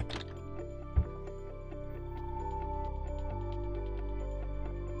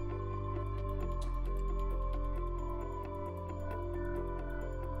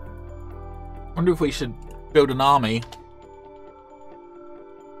 I wonder if we should build an army.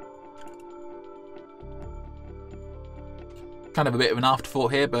 Kind of a bit of an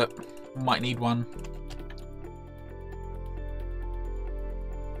afterthought here, but we might need one.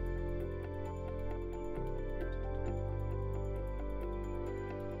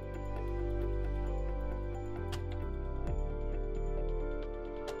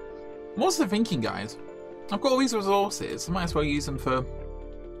 What's the thinking, guys? I've got all these resources. I might as well use them for...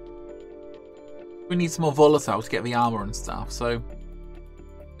 We need some more volatile to get the armor and stuff, so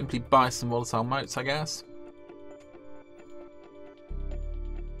simply buy some volatile motes, I guess.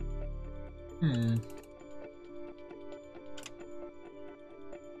 There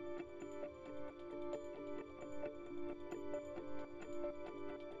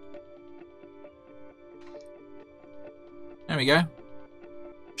we go.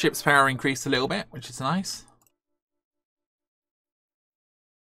 Ship's power increased a little bit, which is nice.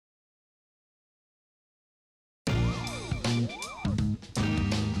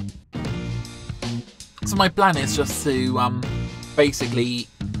 So my plan is just to basically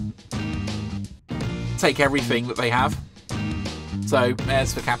take everything that they have. So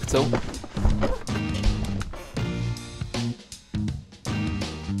there's the capital.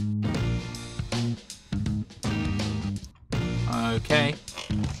 Okay.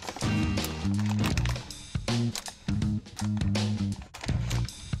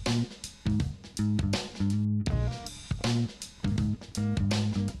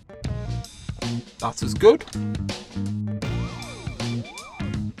 That is good.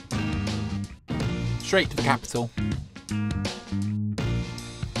 Straight to the capital.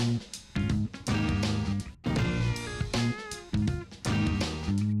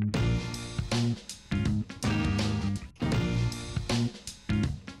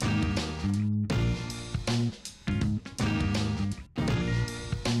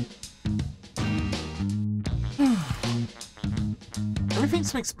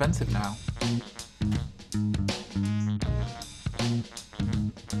 Everything's so expensive now.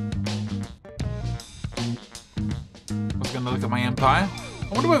 I was going to look at my empire.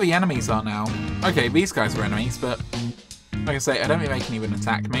 I wonder where the enemies are now. Okay, these guys were enemies, but like I say, I don't think they can even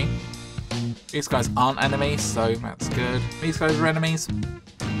attack me. These guys aren't enemies, so that's good. These guys are enemies.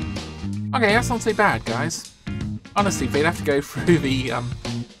 Okay, that's not too bad, guys. Honestly, they'd have to go through the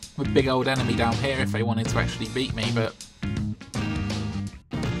big old enemy down here if they wanted to actually beat me, but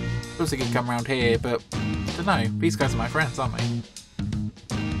of course they could come around here, but I don't know. These guys are my friends, aren't they?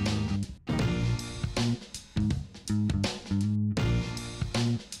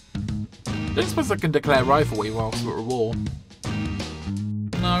 I don't suppose I can declare rivalry whilst we're at war.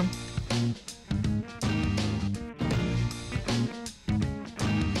 No.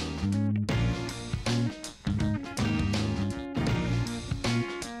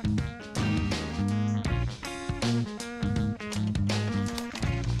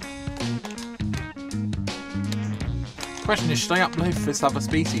 Question is, should I uplift this other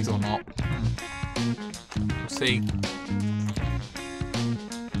species or not? We'll see.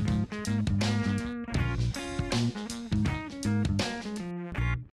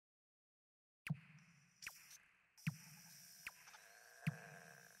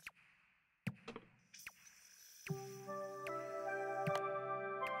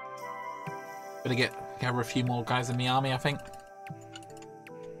 Gonna gather a few more guys in the army, I think.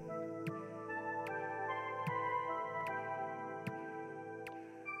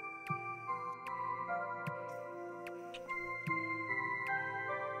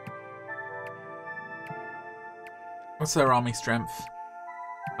 What's their army strength?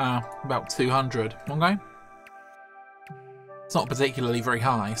 About 200. Okay. It's not particularly very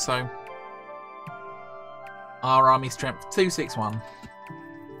high, so our army strength 261.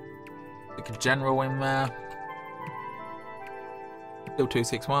 Like a general in there. Still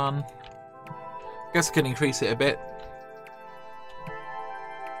 261. Guess I can increase it a bit.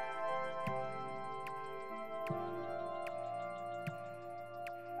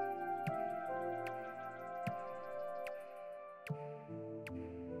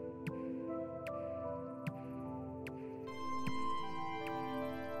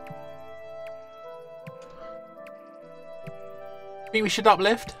 Think we should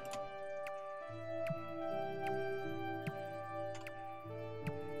uplift?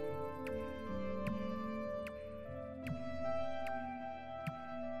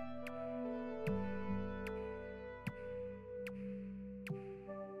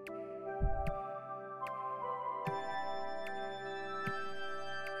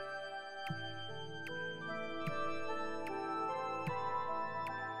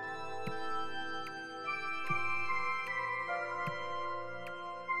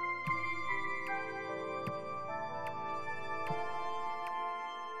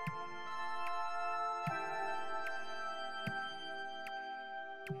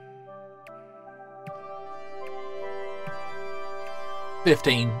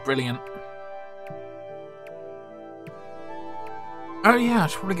 $15, brilliant. Oh yeah, I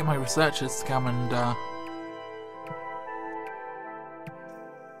should probably get my researchers to come and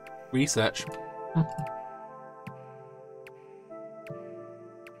research.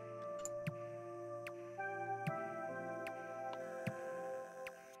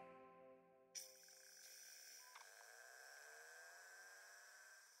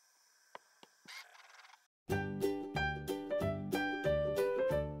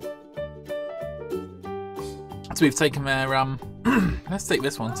 So we've taken their let's take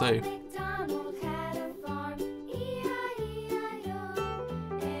this one too.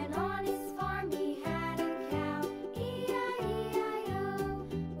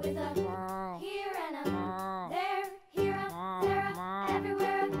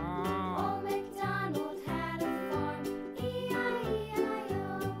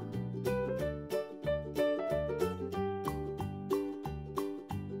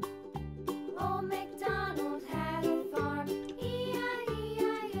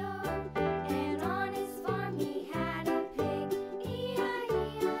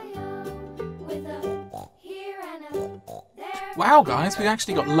 Wow, guys, we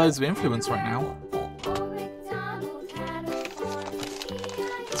actually got loads of influence right now.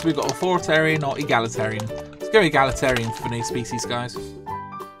 So we've got authoritarian or egalitarian. Let's go egalitarian for the new species, guys.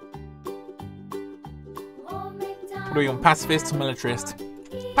 What do we want, pacifist or militarist?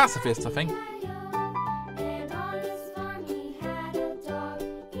 Pacifist, I think.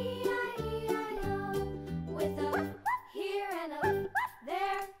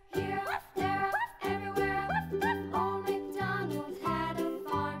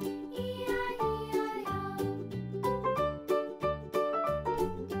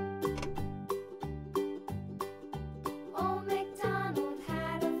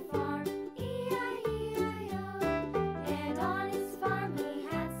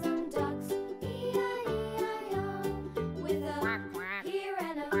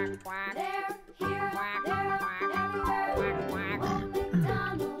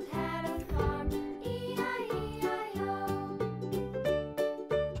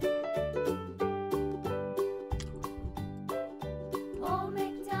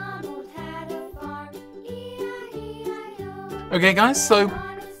 Okay guys, so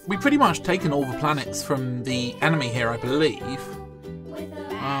we've pretty much taken all the planets from the enemy here, I believe.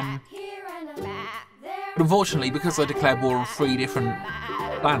 But unfortunately, because I declared war on 3 different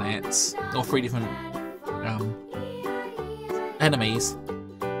planets, or 3 different enemies,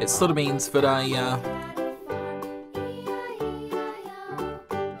 it sort of means that I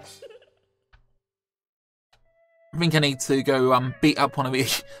think I need to go beat up one of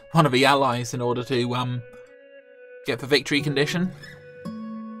the allies in order to get the victory condition.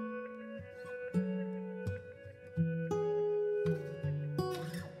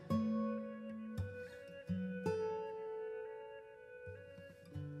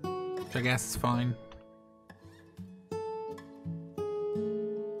 Which I guess is fine.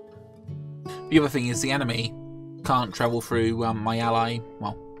 The other thing is the enemy can't travel through my ally,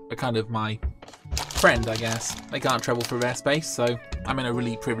 well, they're kind of my friend, I guess. They can't travel through their space, so I'm in a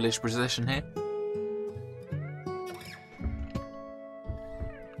really privileged position here.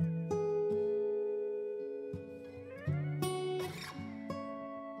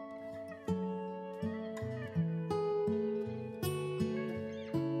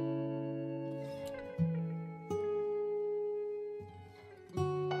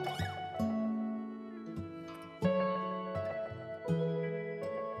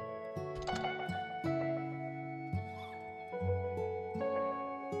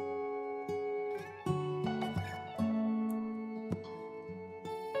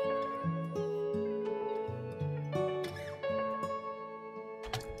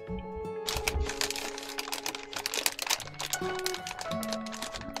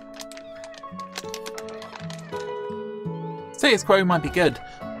 Status quo might be good,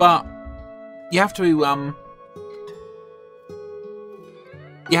 but you have to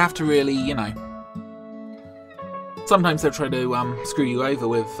really, you know, sometimes they'll try to screw you over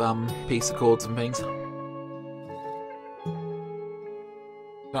with peace accords and things. So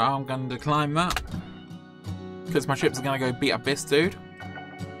I'm going to decline that because my ships are going to go beat up this dude.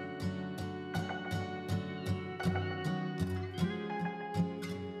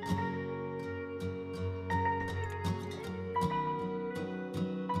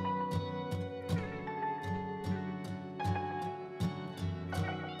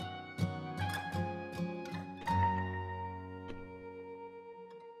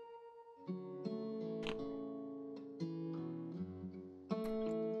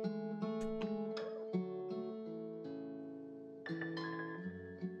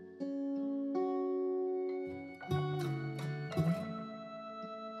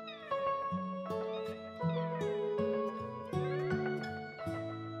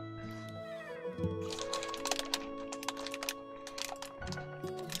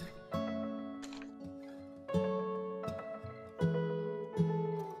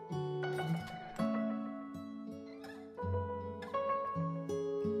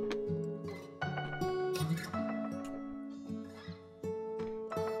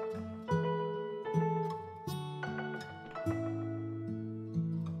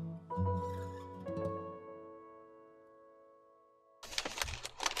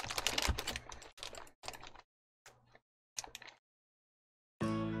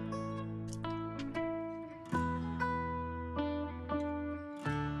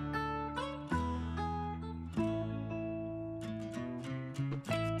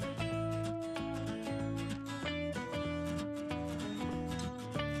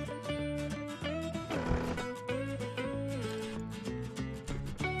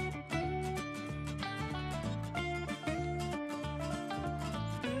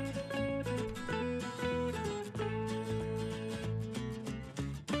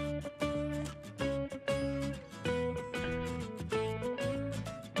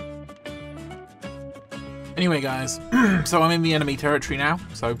 Anyway, guys, so I'm in the enemy territory now,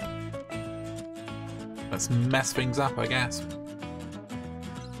 so let's let's mess things up, I guess.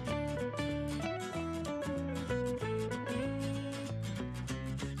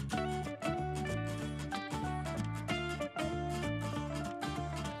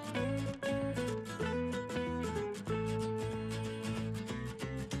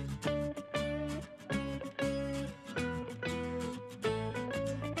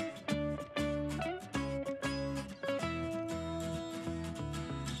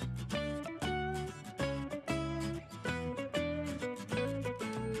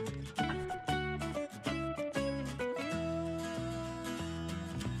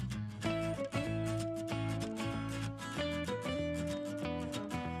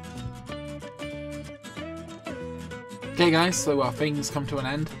 Okay guys, so our things come to an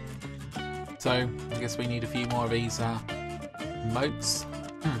end. So I guess we need a few more of these moats.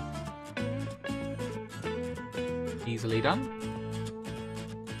 Easily done.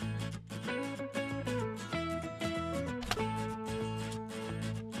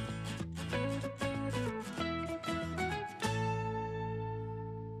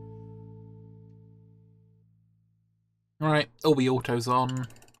 Alright, all the autos on.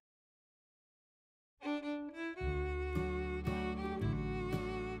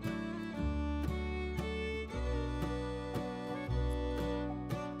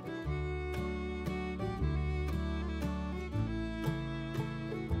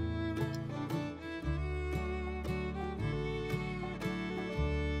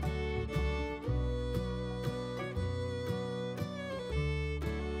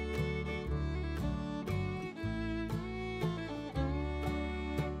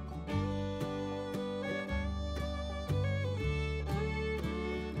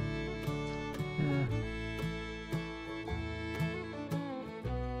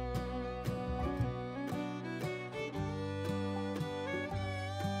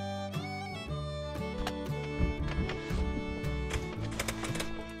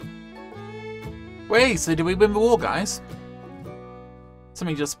 Wait, so did we win the war, guys?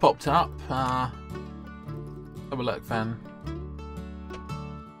 Something just popped up. Have a look then.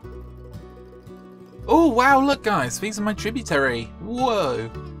 Oh, wow, look, guys. These are my tributary.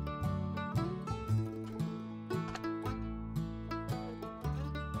 Whoa.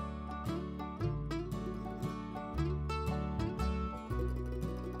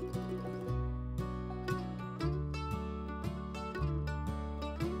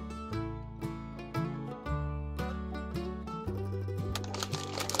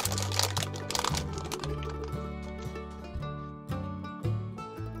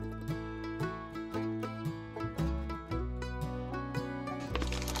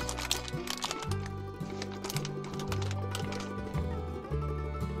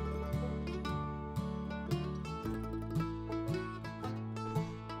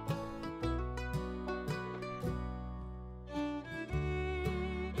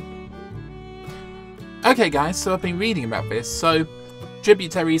 Okay guys, so I've been reading about this. So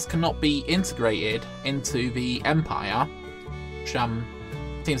tributaries cannot be integrated into the Empire, which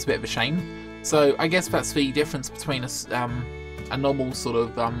seems a bit of a shame. So I guess that's the difference between a normal sort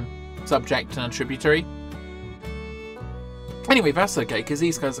of subject and a tributary. Anyway, that's okay, because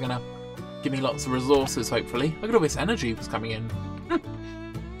these guys are going to give me lots of resources, hopefully. Look at all this energy that's coming in.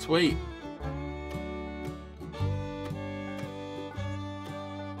 Sweet.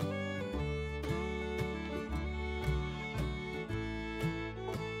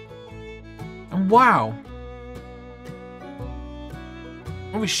 And wow!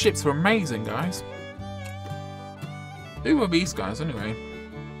 All these ships are amazing, guys. Who are these guys, anyway?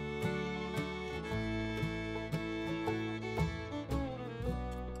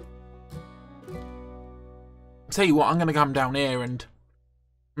 Tell you what, I'm gonna come down here and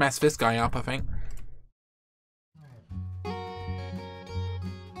mess this guy up, I think.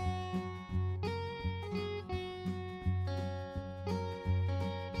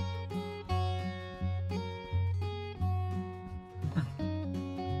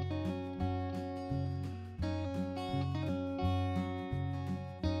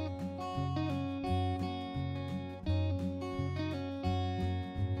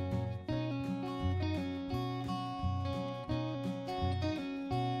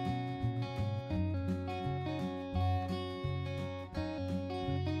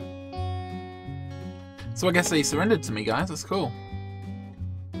 So I guess they surrendered to me, guys. That's cool.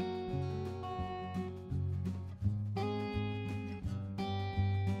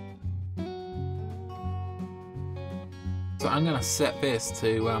 So I'm going to set this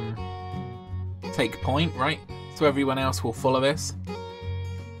to take point, right? So everyone else will follow this.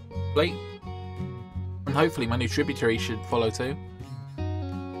 Wait. And hopefully my new tributary should follow too.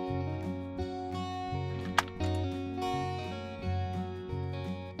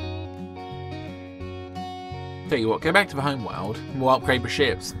 Tell you what, go back to the home world and we'll upgrade the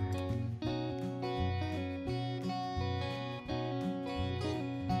ships.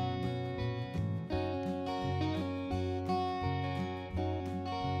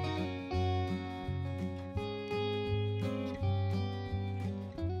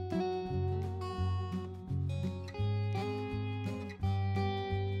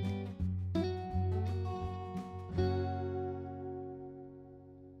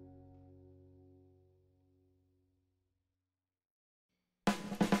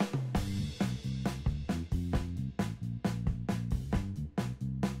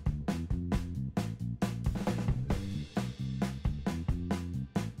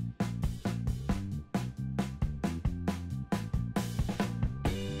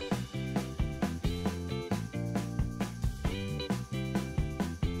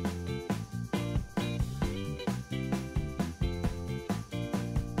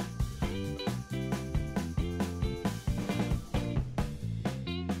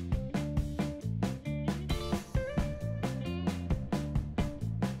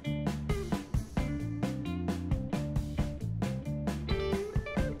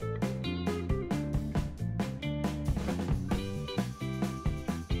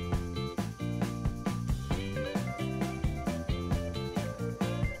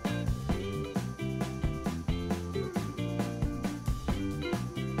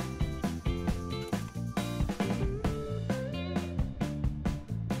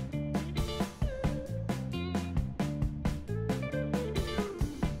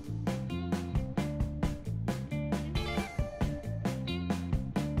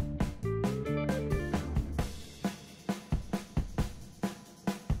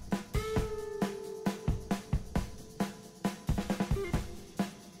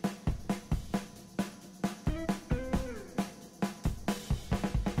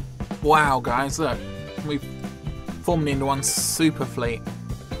 Wow, guys, look. We've formed into one super fleet.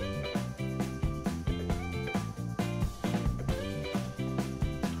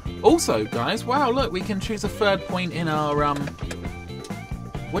 Also, guys, wow, look, we can choose a third point in our,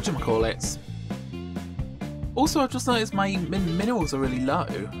 whatchamacallits. Also, I've just noticed my minerals are really low,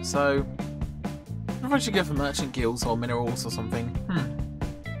 so I don't know if I should go for merchant guilds or minerals or something.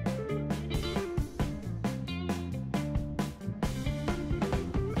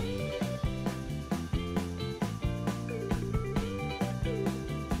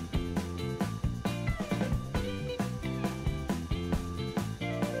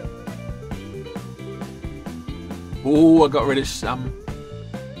 Oh, I got rid of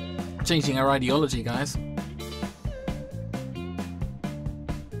changing our ideology, guys.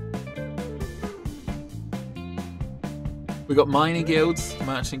 We got mining guilds,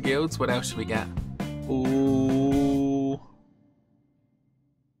 merchant guilds. What else should we get? Ooh.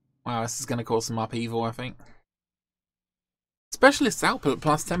 Wow, this is going to cause some upheaval, I think. Specialist output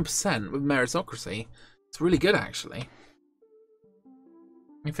plus 10% with meritocracy. It's really good, actually.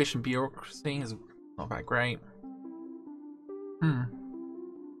 Efficient bureaucracy is not that great.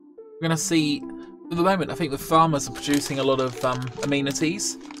 We're going to see, at the moment, I think the farmers are producing a lot of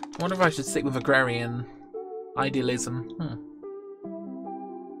amenities. I wonder if I should stick with agrarian idealism.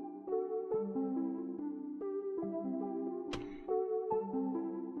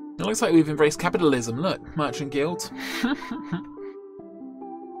 It looks like we've embraced capitalism. Look, merchant guild.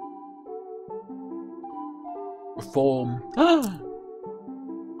 Reform.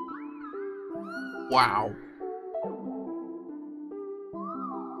 Wow.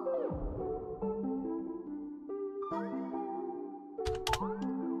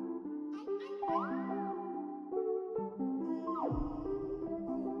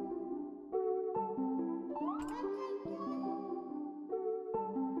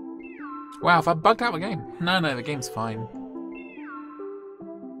 Wow, have I bugged out the game? No, the game's fine.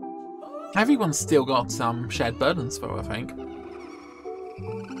 Everyone's still got some shared burdens though, I think.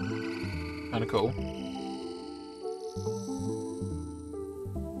 Kinda cool.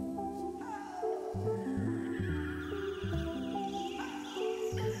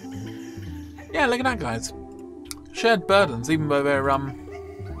 Yeah, look at that, guys. Shared burdens, even though they're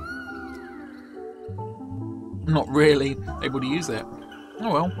not really able to use it.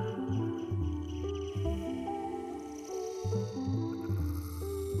 Oh well.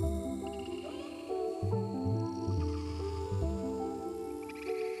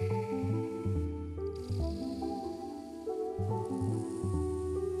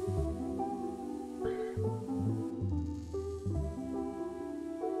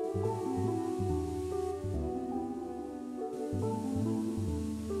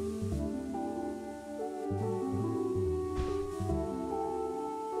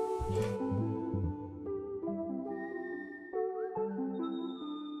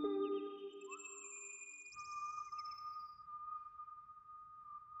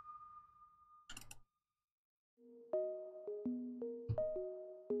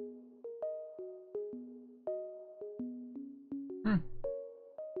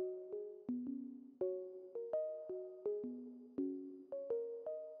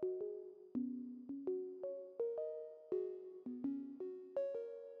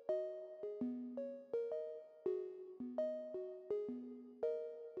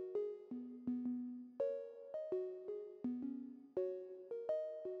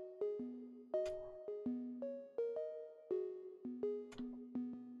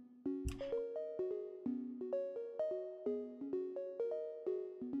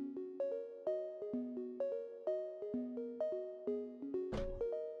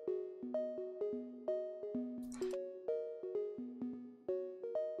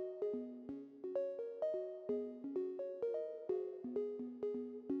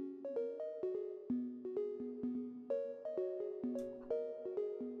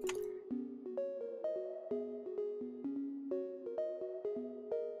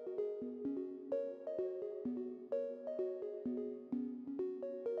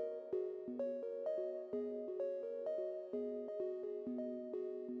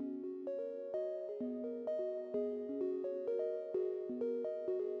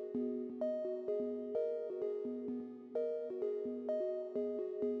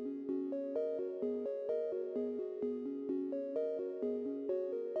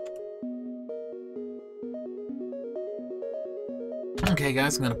 Okay,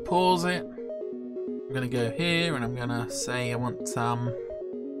 guys, I'm going to pause it. I'm going to go here and I'm going to say I want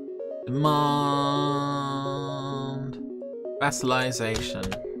demand vassalization.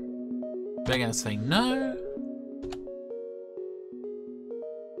 They're going to say no.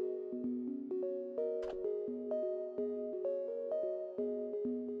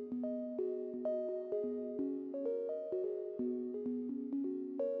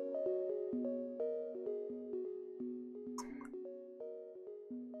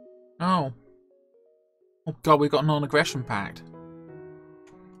 Oh. Oh god, we've got a non-aggression pact.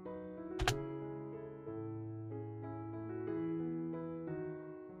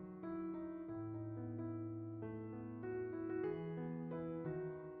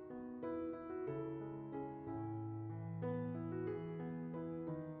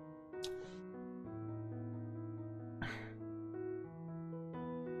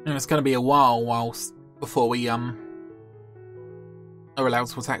 And it's going to be a while before we are allowed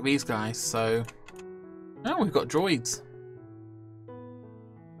to attack these guys, so... Oh, we've got droids.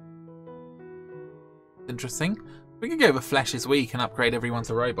 Interesting. We can go over Flesh is weak and upgrade everyone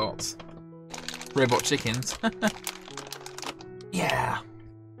to robots. Robot chickens. Yeah.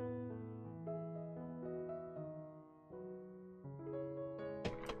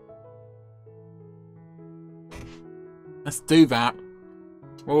 Let's do that.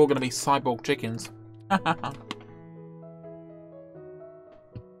 We're all going to be cyborg chickens.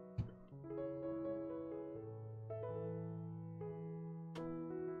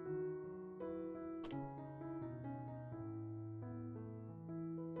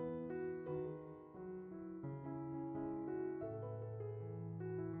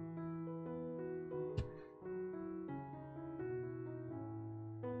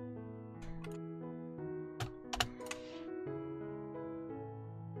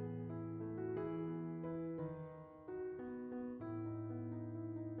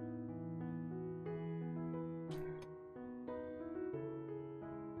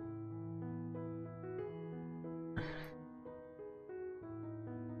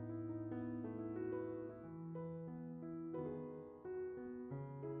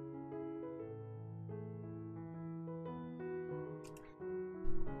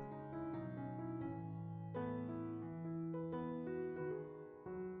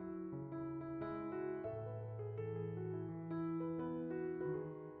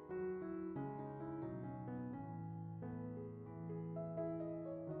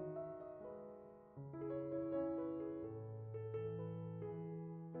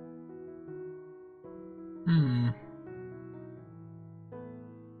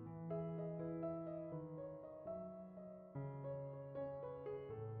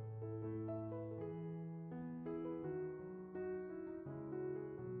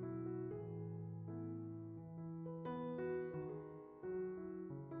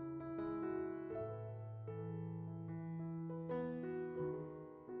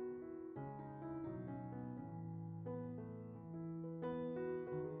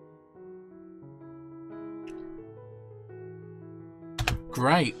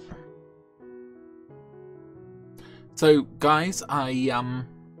 Great. So, guys,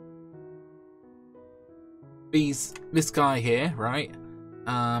 this guy here, right?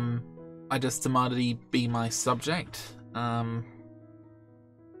 I just demanded he be my subject. And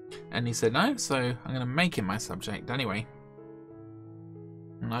he said no, so I'm gonna make him my subject anyway.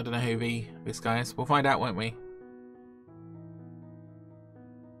 And I don't know who this guy is. We'll find out, won't we?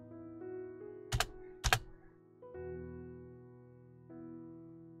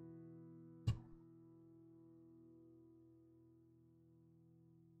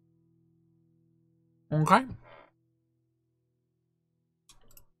 Okay.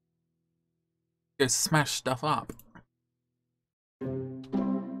 Go smash stuff up.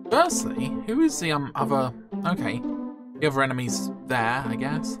 Firstly, who is the other... Okay. The other enemy's there, I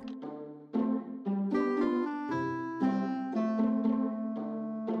guess.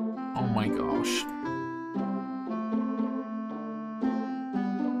 Oh my gosh.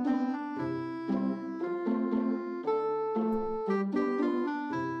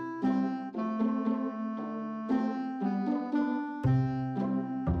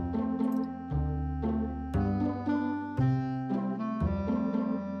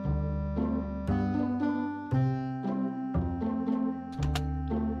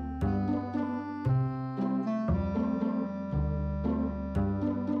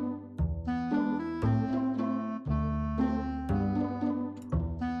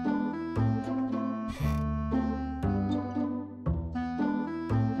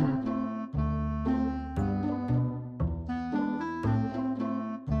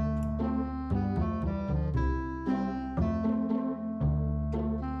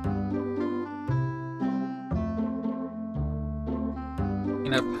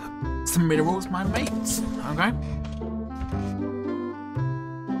 Gonna some minerals, my mates. Okay.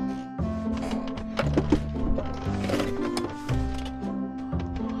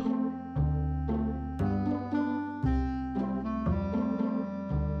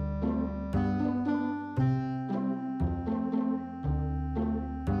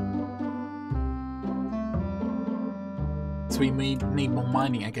 So we need more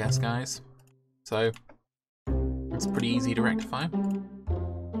mining, I guess, guys. So it's pretty easy to rectify.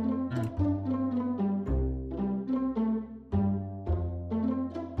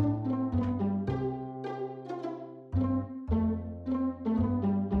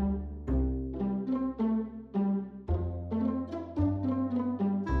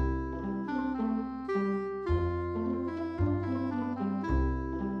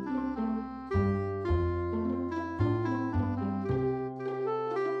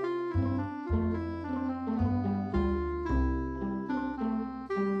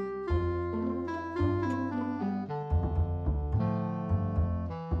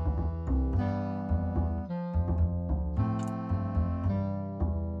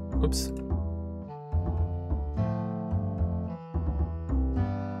 Oops.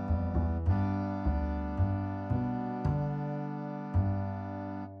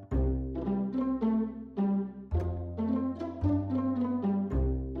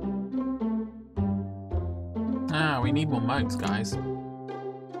 Ah, we need more moats, guys.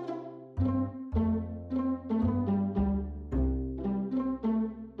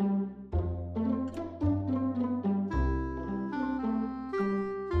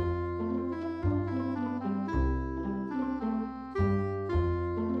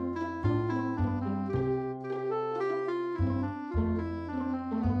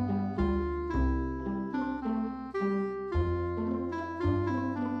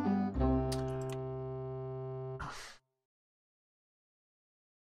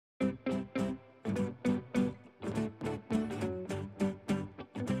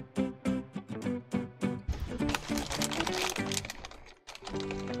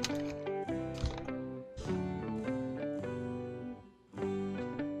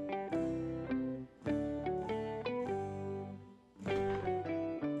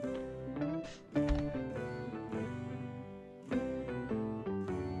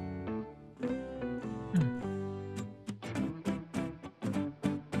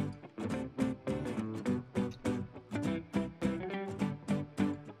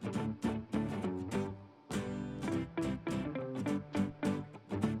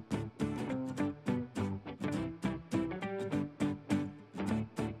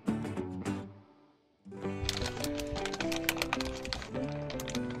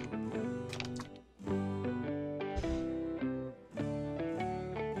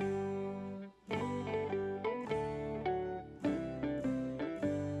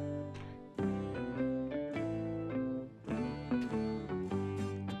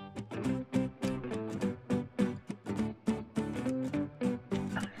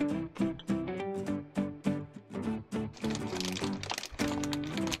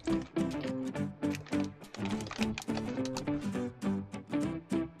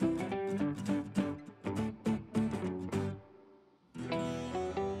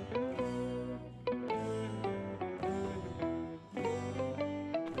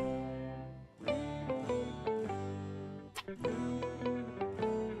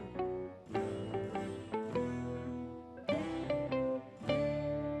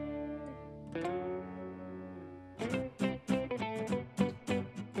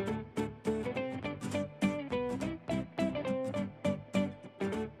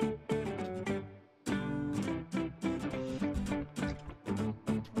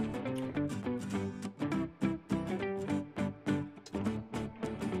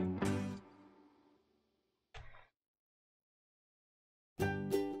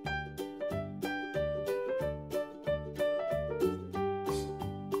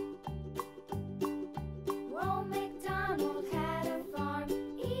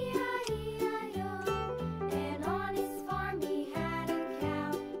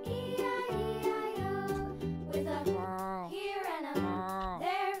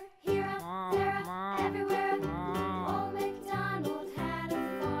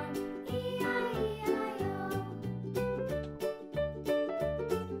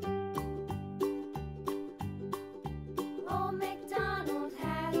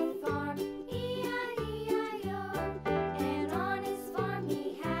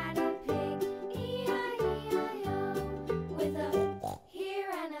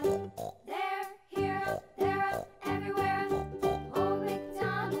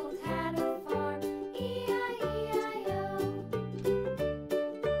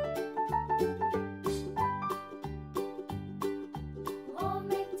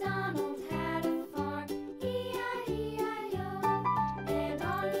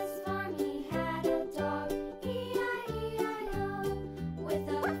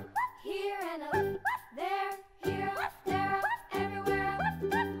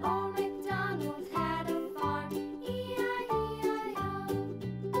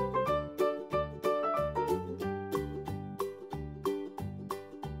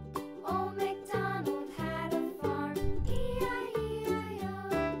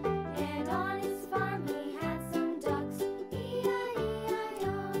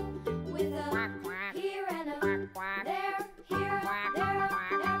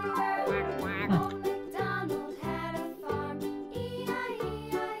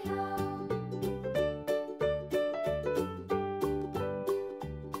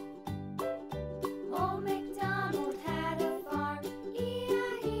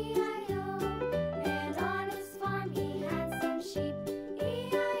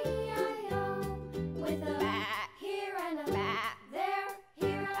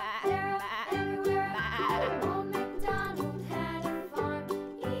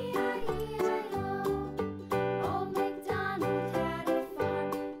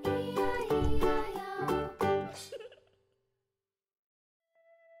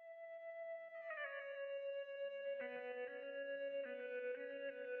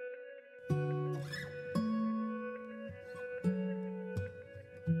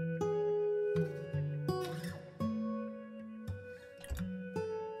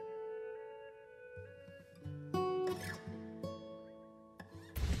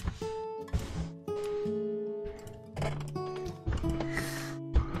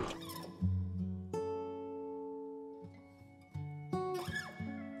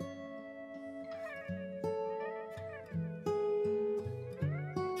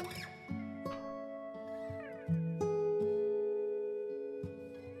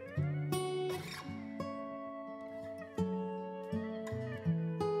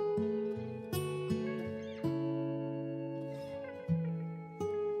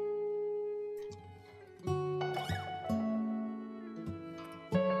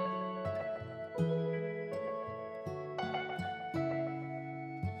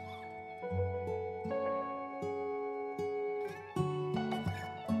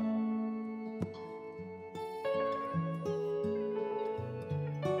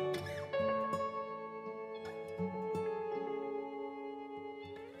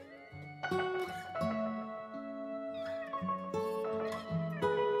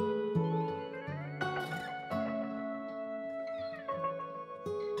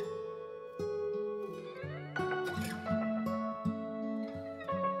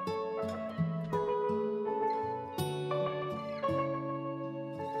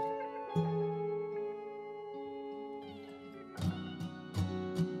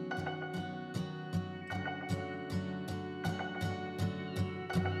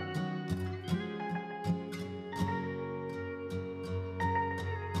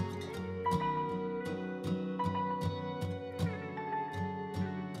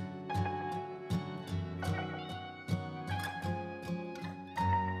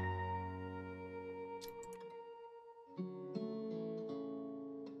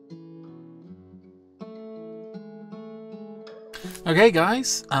 Okay,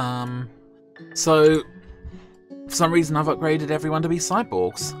 guys. So for some reason I've upgraded everyone to be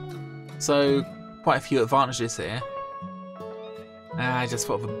cyborgs. So quite a few advantages here. I just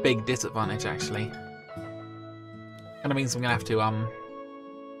thought of a big disadvantage actually. Kinda means I'm gonna have to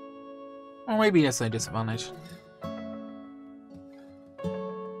or maybe there's no disadvantage.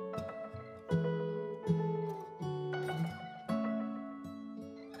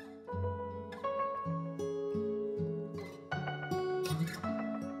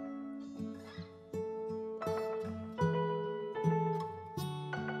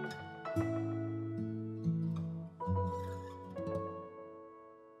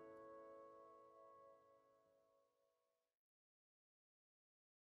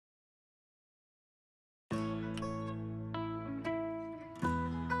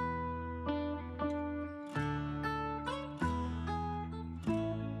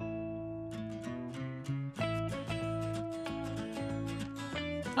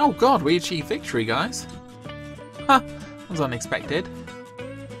 Oh god, we achieved victory, guys. Huh, that was unexpected.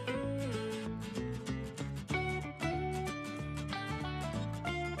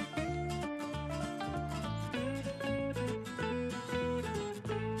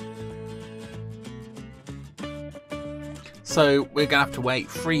 So we're gonna have to wait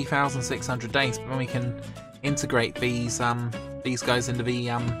 3,600 days when we can integrate these guys into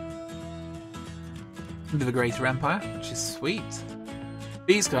the greater empire, which is sweet.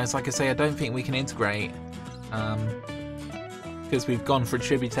 These guys, like I say, I don't think we can integrate because we've gone for a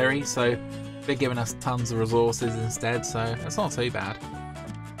tributary, so they're giving us tons of resources instead, so that's not too bad.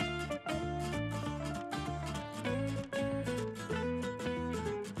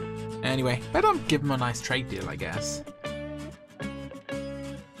 Anyway, better give them a nice trade deal, I guess.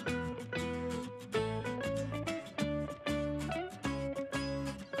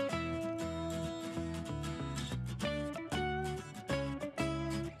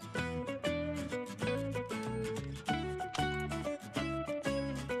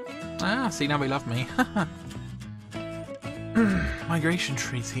 Ah, see, now they love me. Migration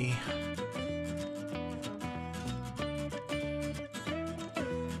treaty.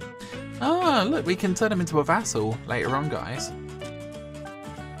 Ah, look, we can turn him into a vassal later on, guys.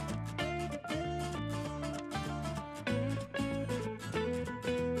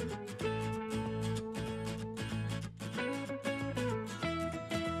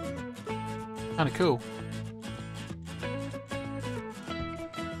 Kinda cool.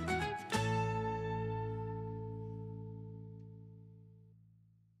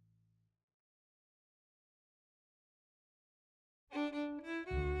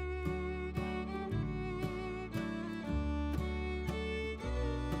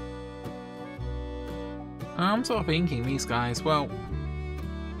 I'm sort of thinking these guys, well,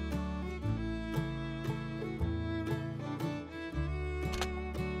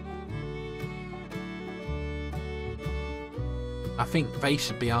 I think they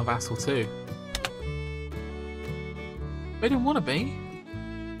should be our vassal too. They didn't want to be.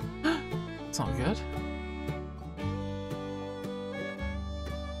 It's not good.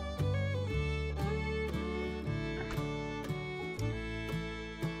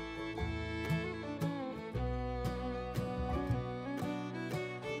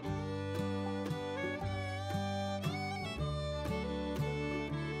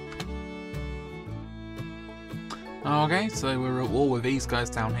 Okay, so we're at war with these guys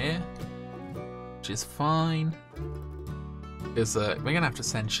down here, which is fine. Because we're going to have to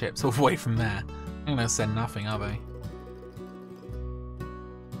send ships all the way from there. I'm going to send nothing, are they?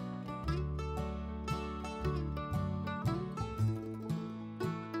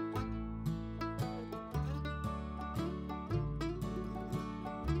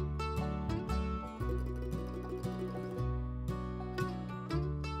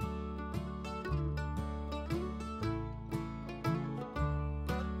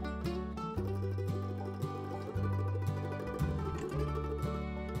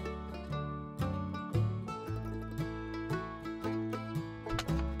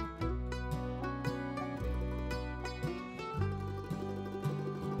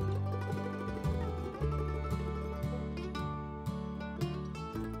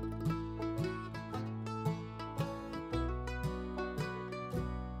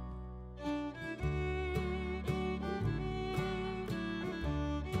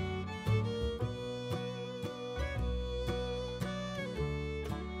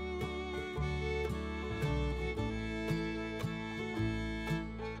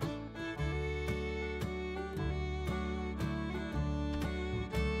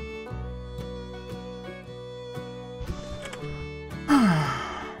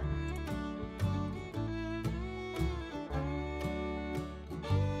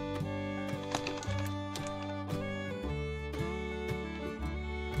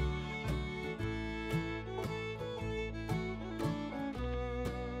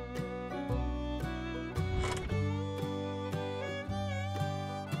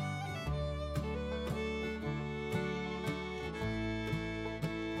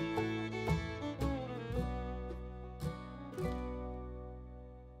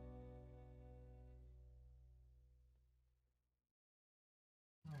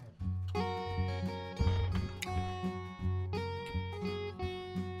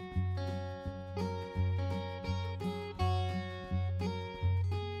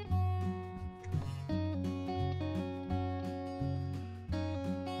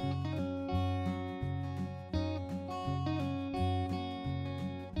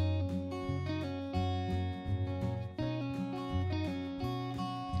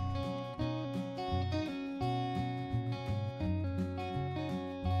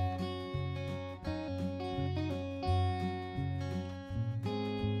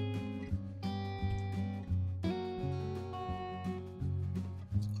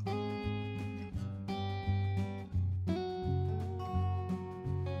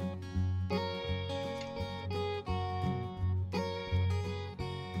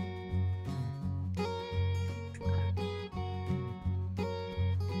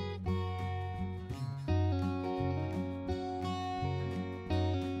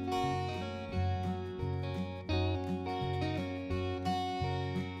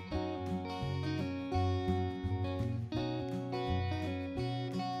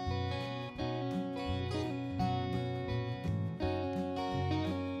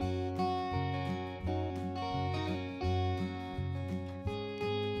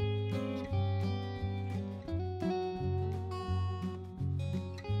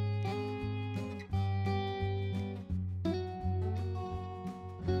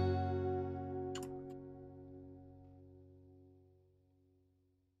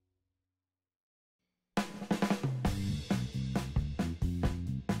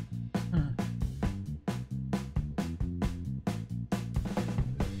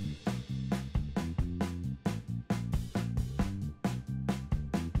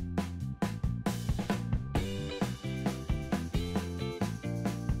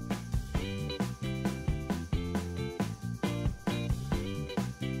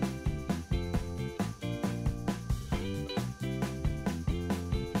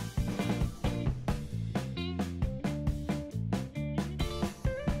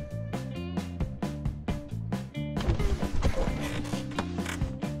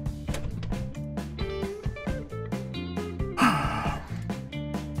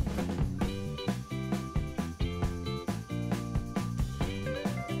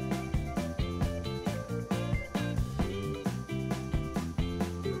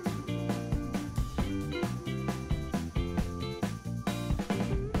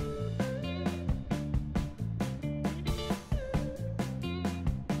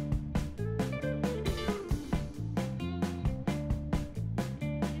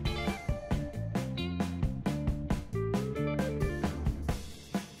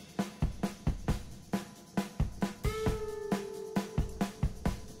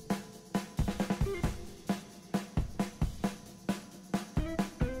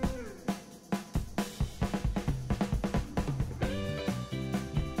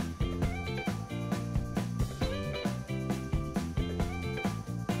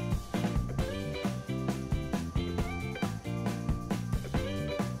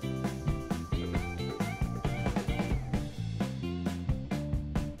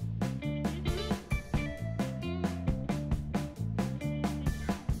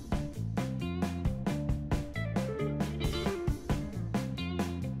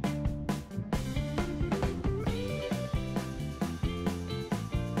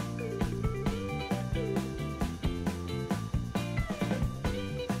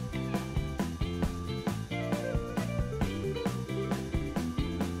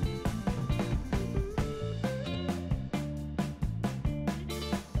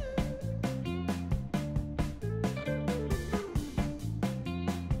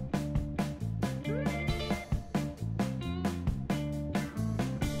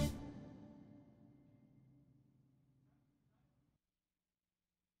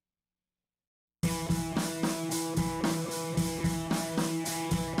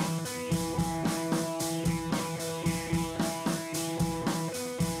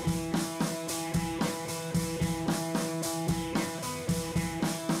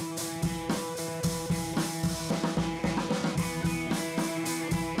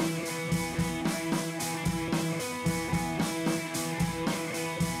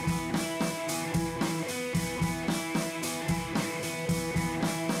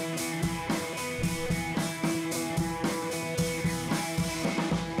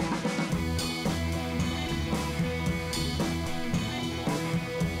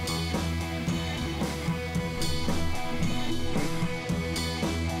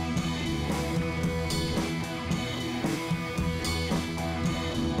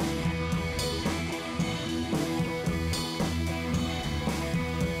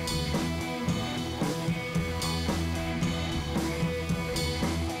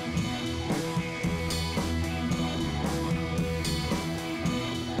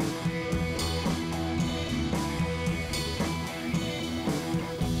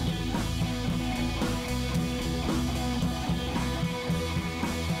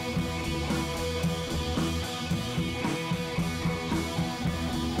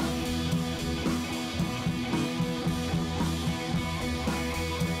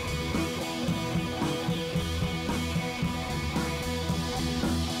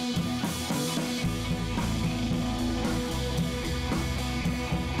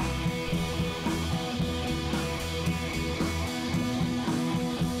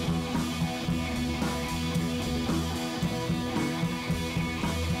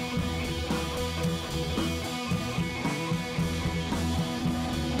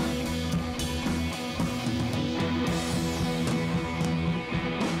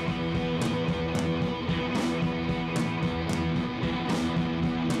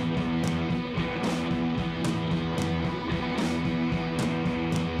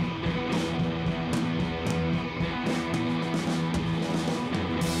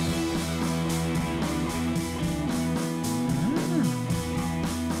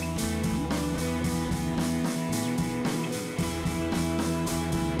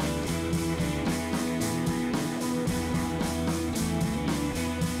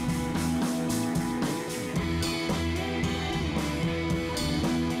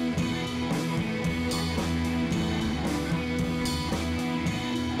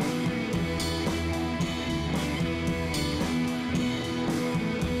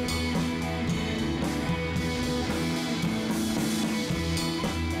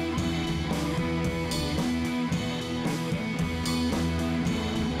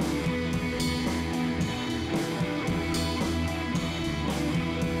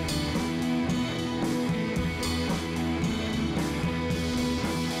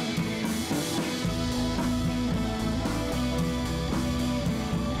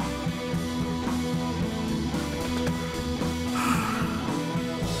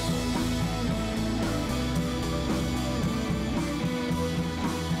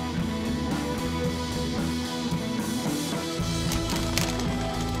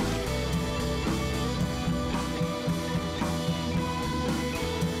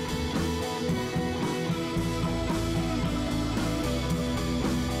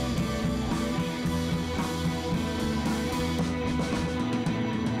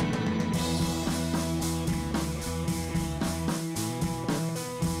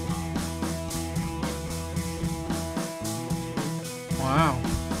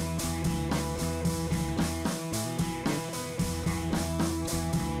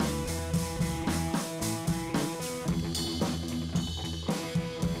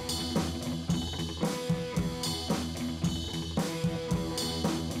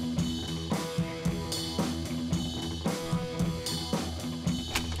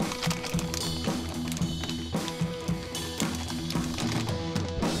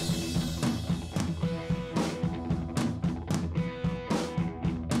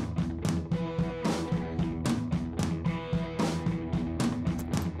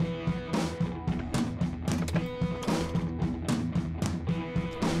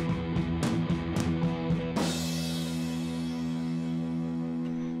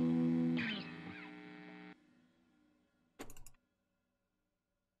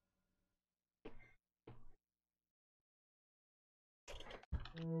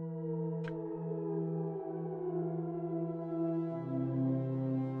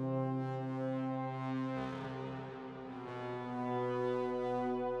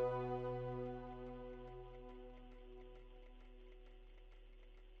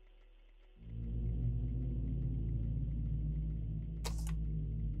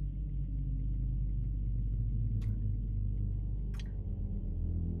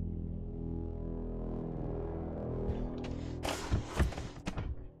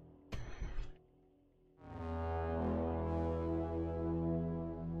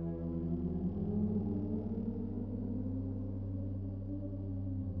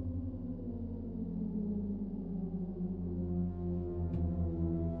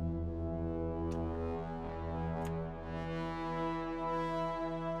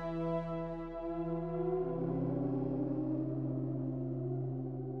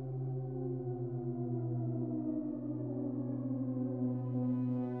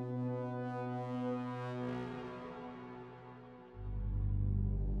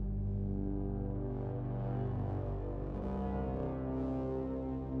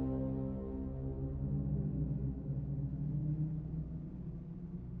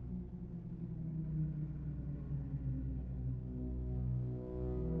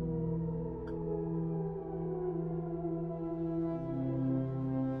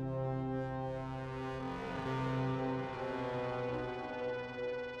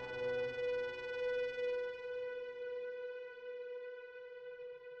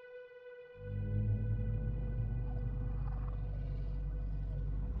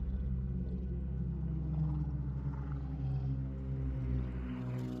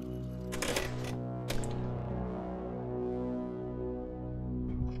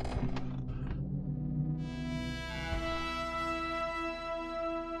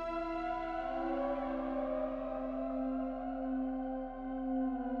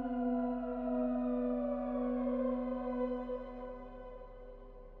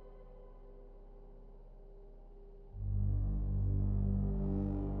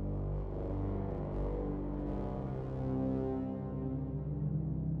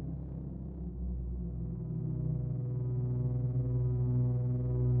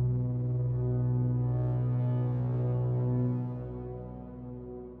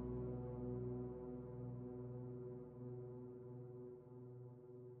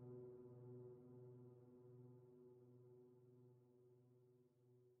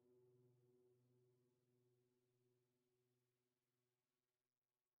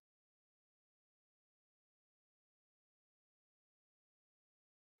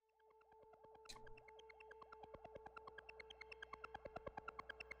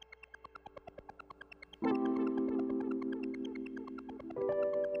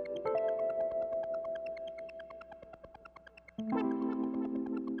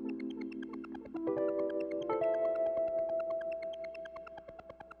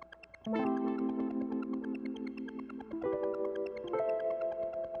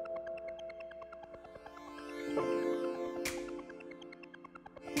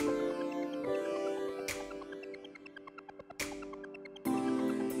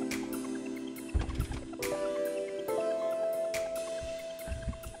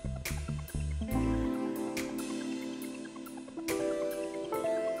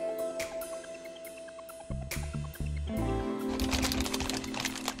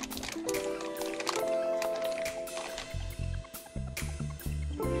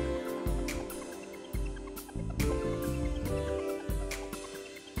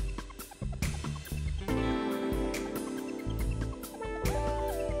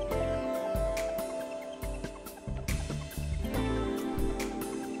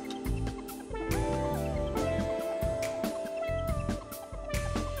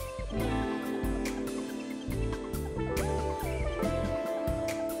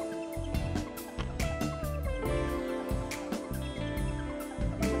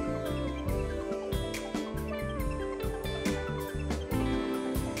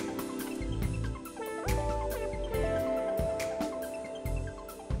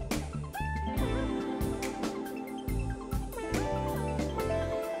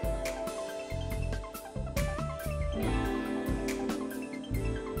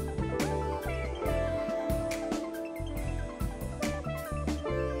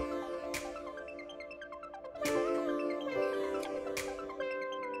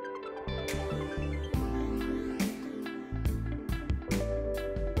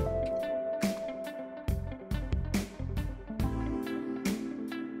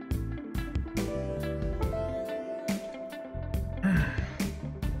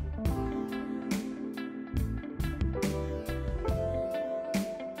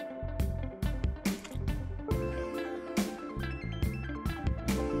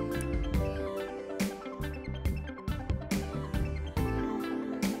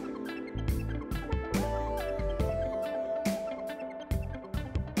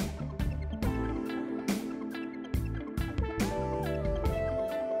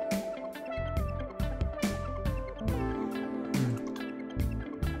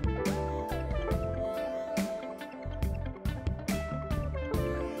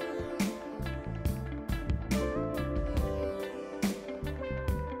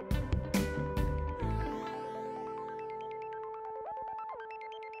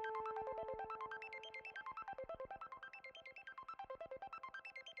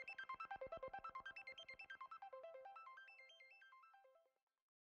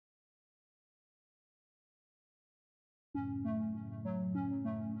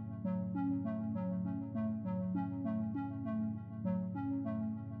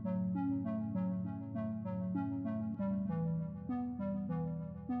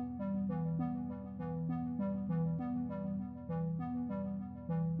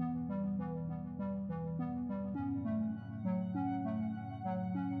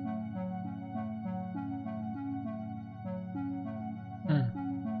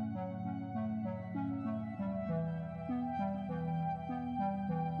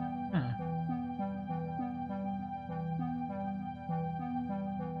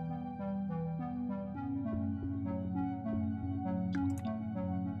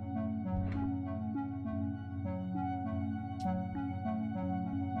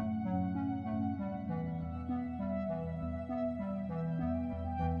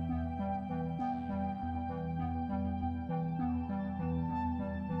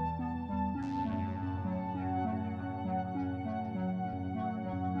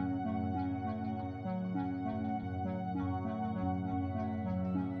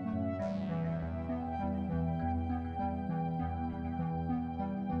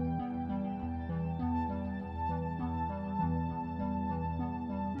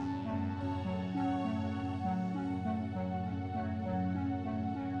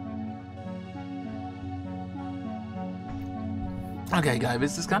 Okay, guys,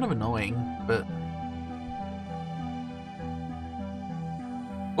 this is kind of annoying, but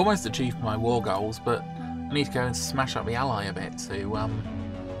almost achieved my war goals, but I need to go and smash up the ally a bit to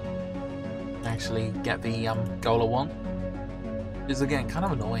actually get the goal I want. Which is again kind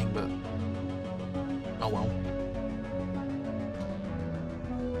of annoying, but oh well.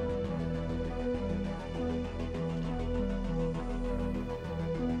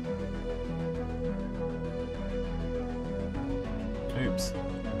 Oops.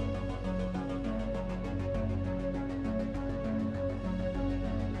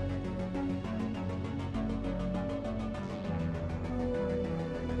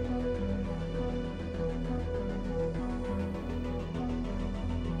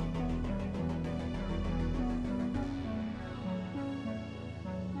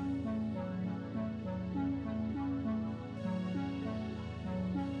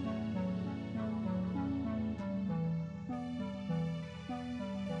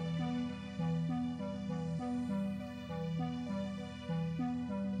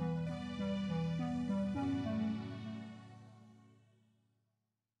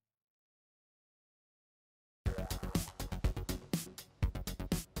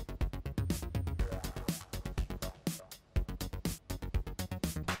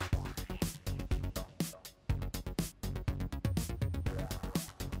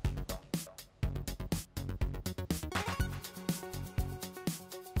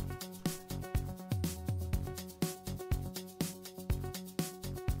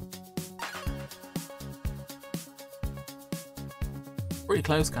 Pretty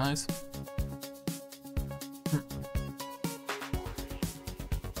close, guys.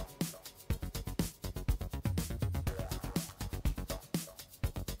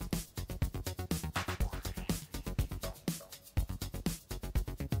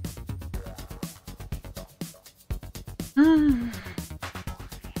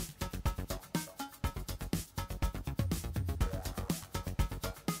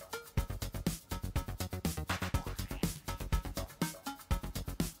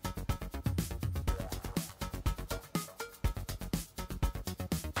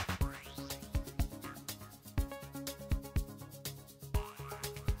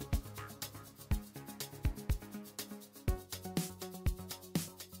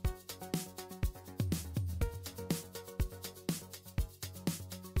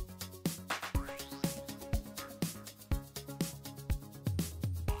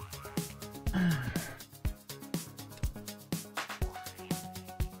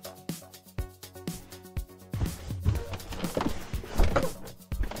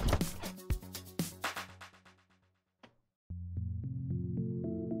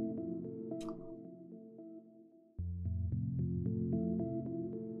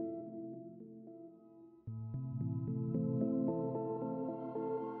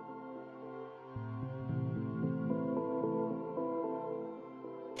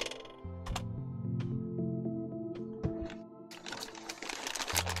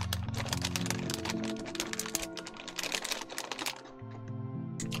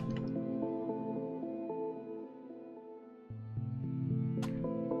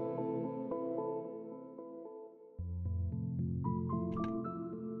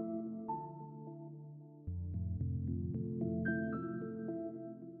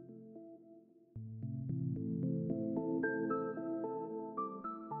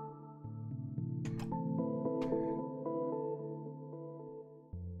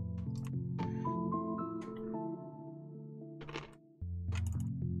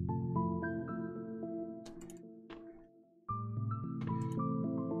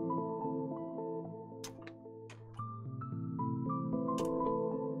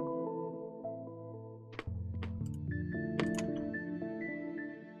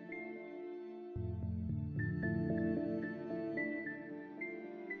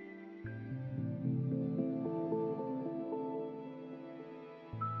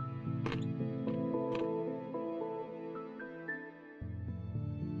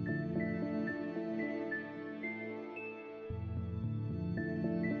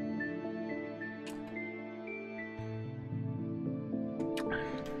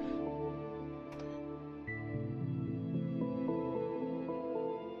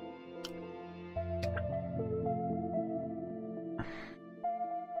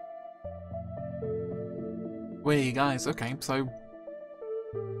 Wait, guys, okay, so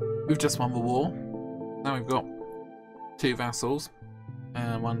we've just won the war. Now we've got 2 vassals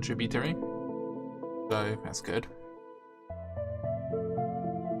and 1 tributary, so that's good.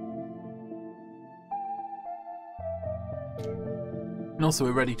 And also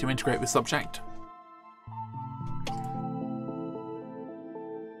we're ready to integrate with subject.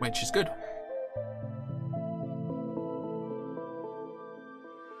 which is good.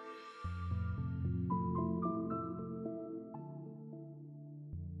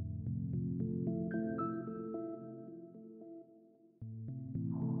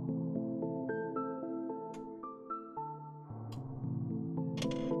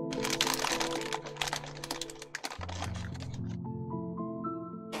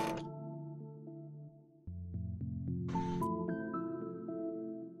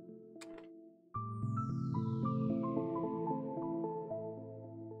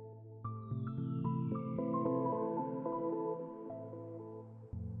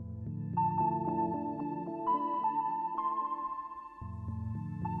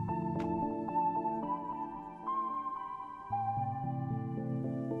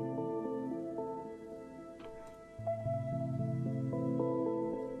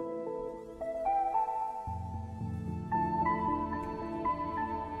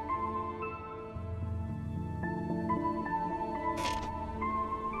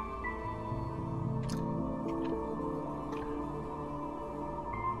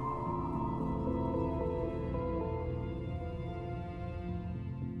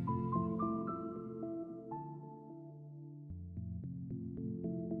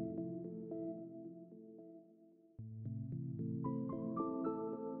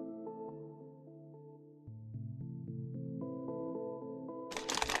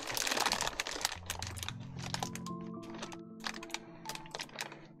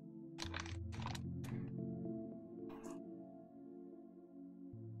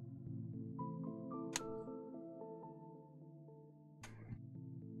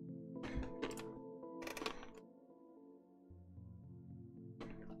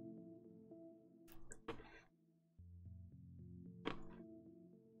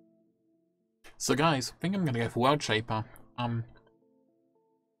 So guys, I think I'm going to go for World Shaper. Probably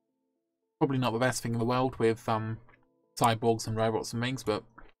not the best thing in the world with cyborgs and robots and things, but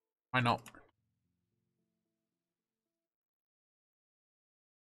why not?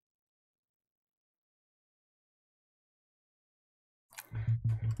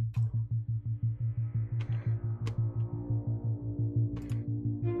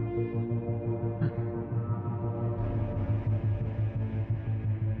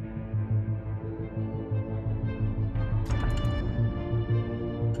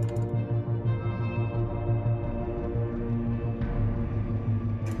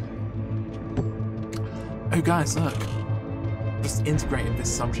 Oh guys, look. Just integrated this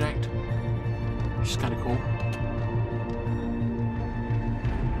subject, which is kind of cool.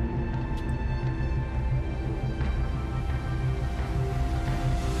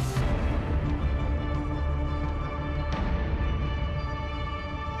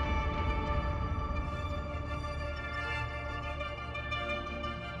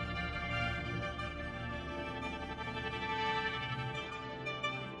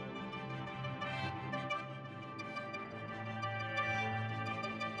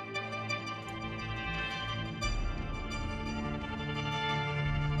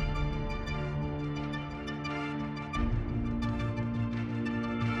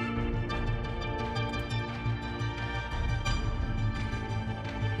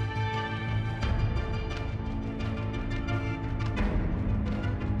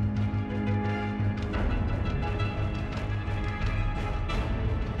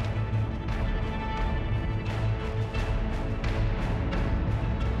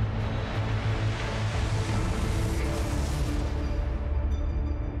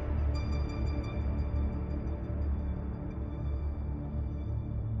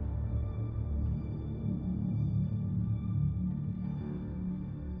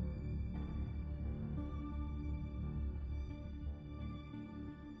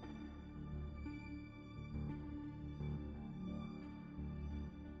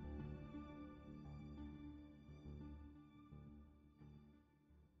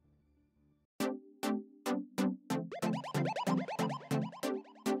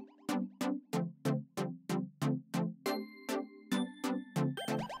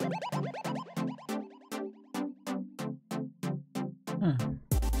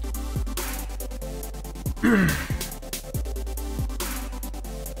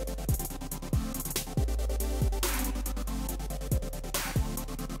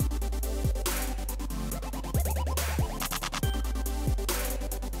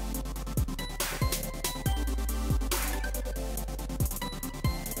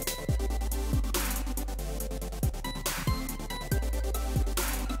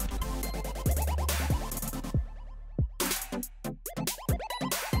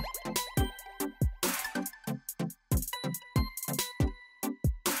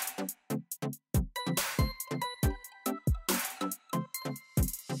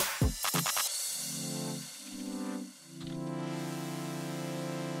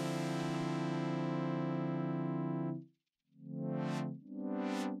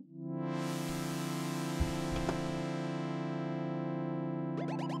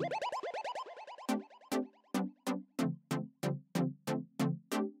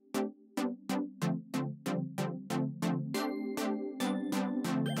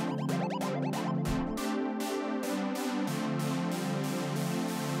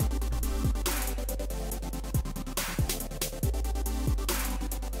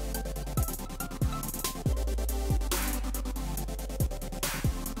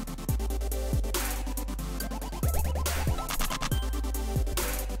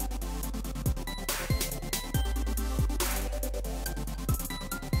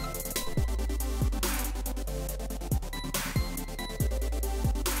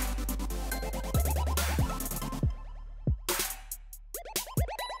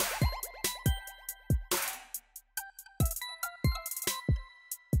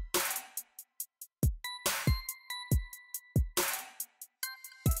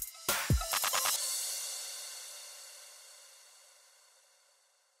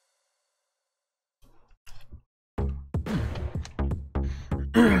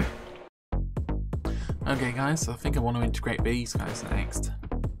 Okay guys, so I think I want to integrate these guys next.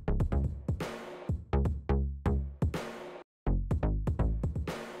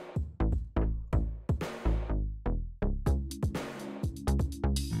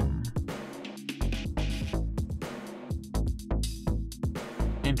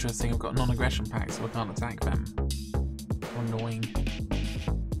 Interesting, I've got a non-aggression pact, so I can't attack them. Annoying.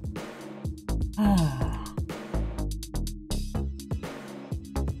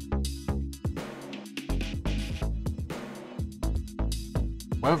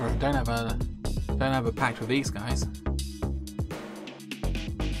 However, I don't have a pact with these guys.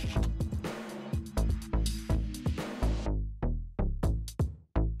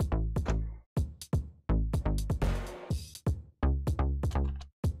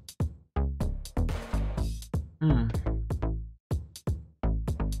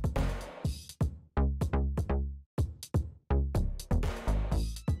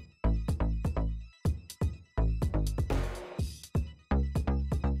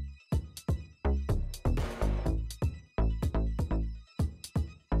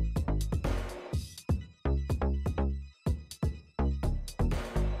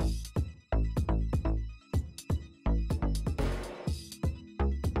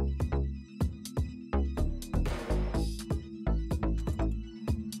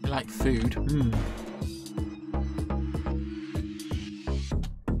 Like food.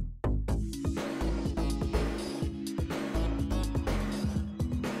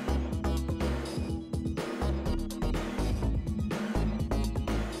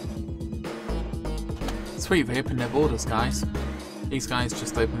 Sweet, they opened their borders, guys. These guys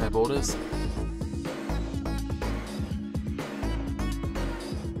just opened their borders.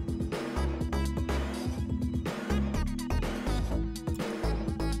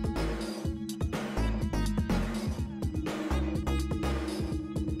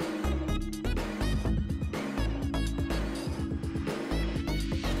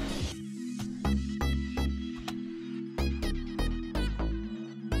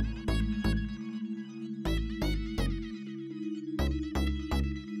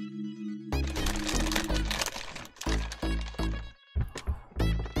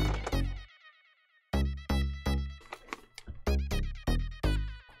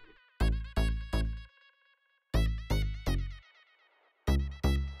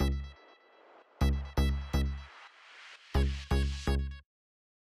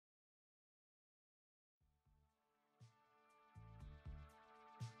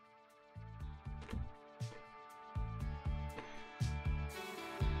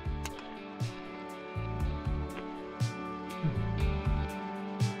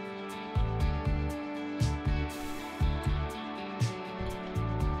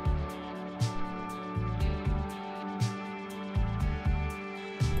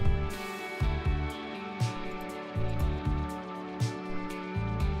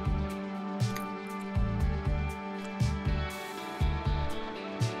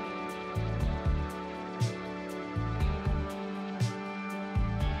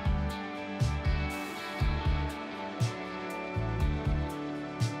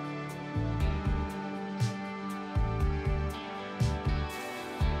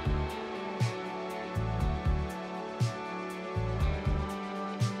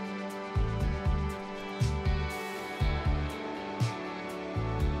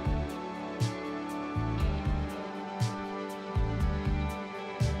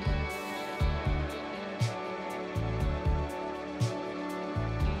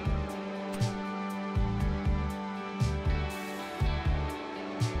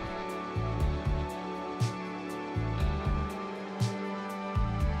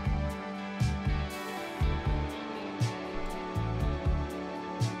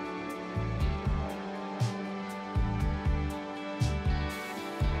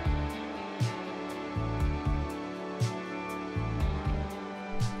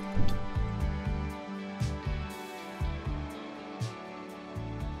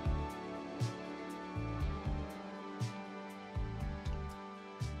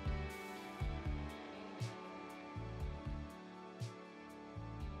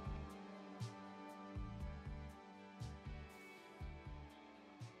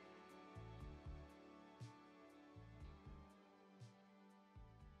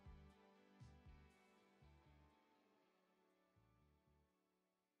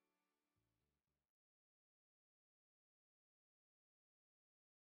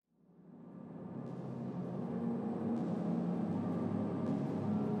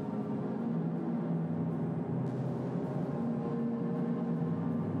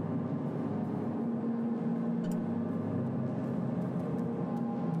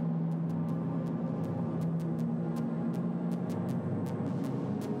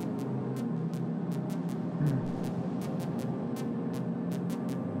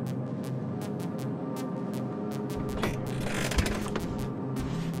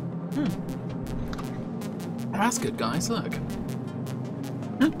 that's good, guys, look.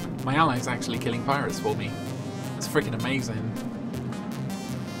 My ally's actually killing pirates for me. It's freaking amazing.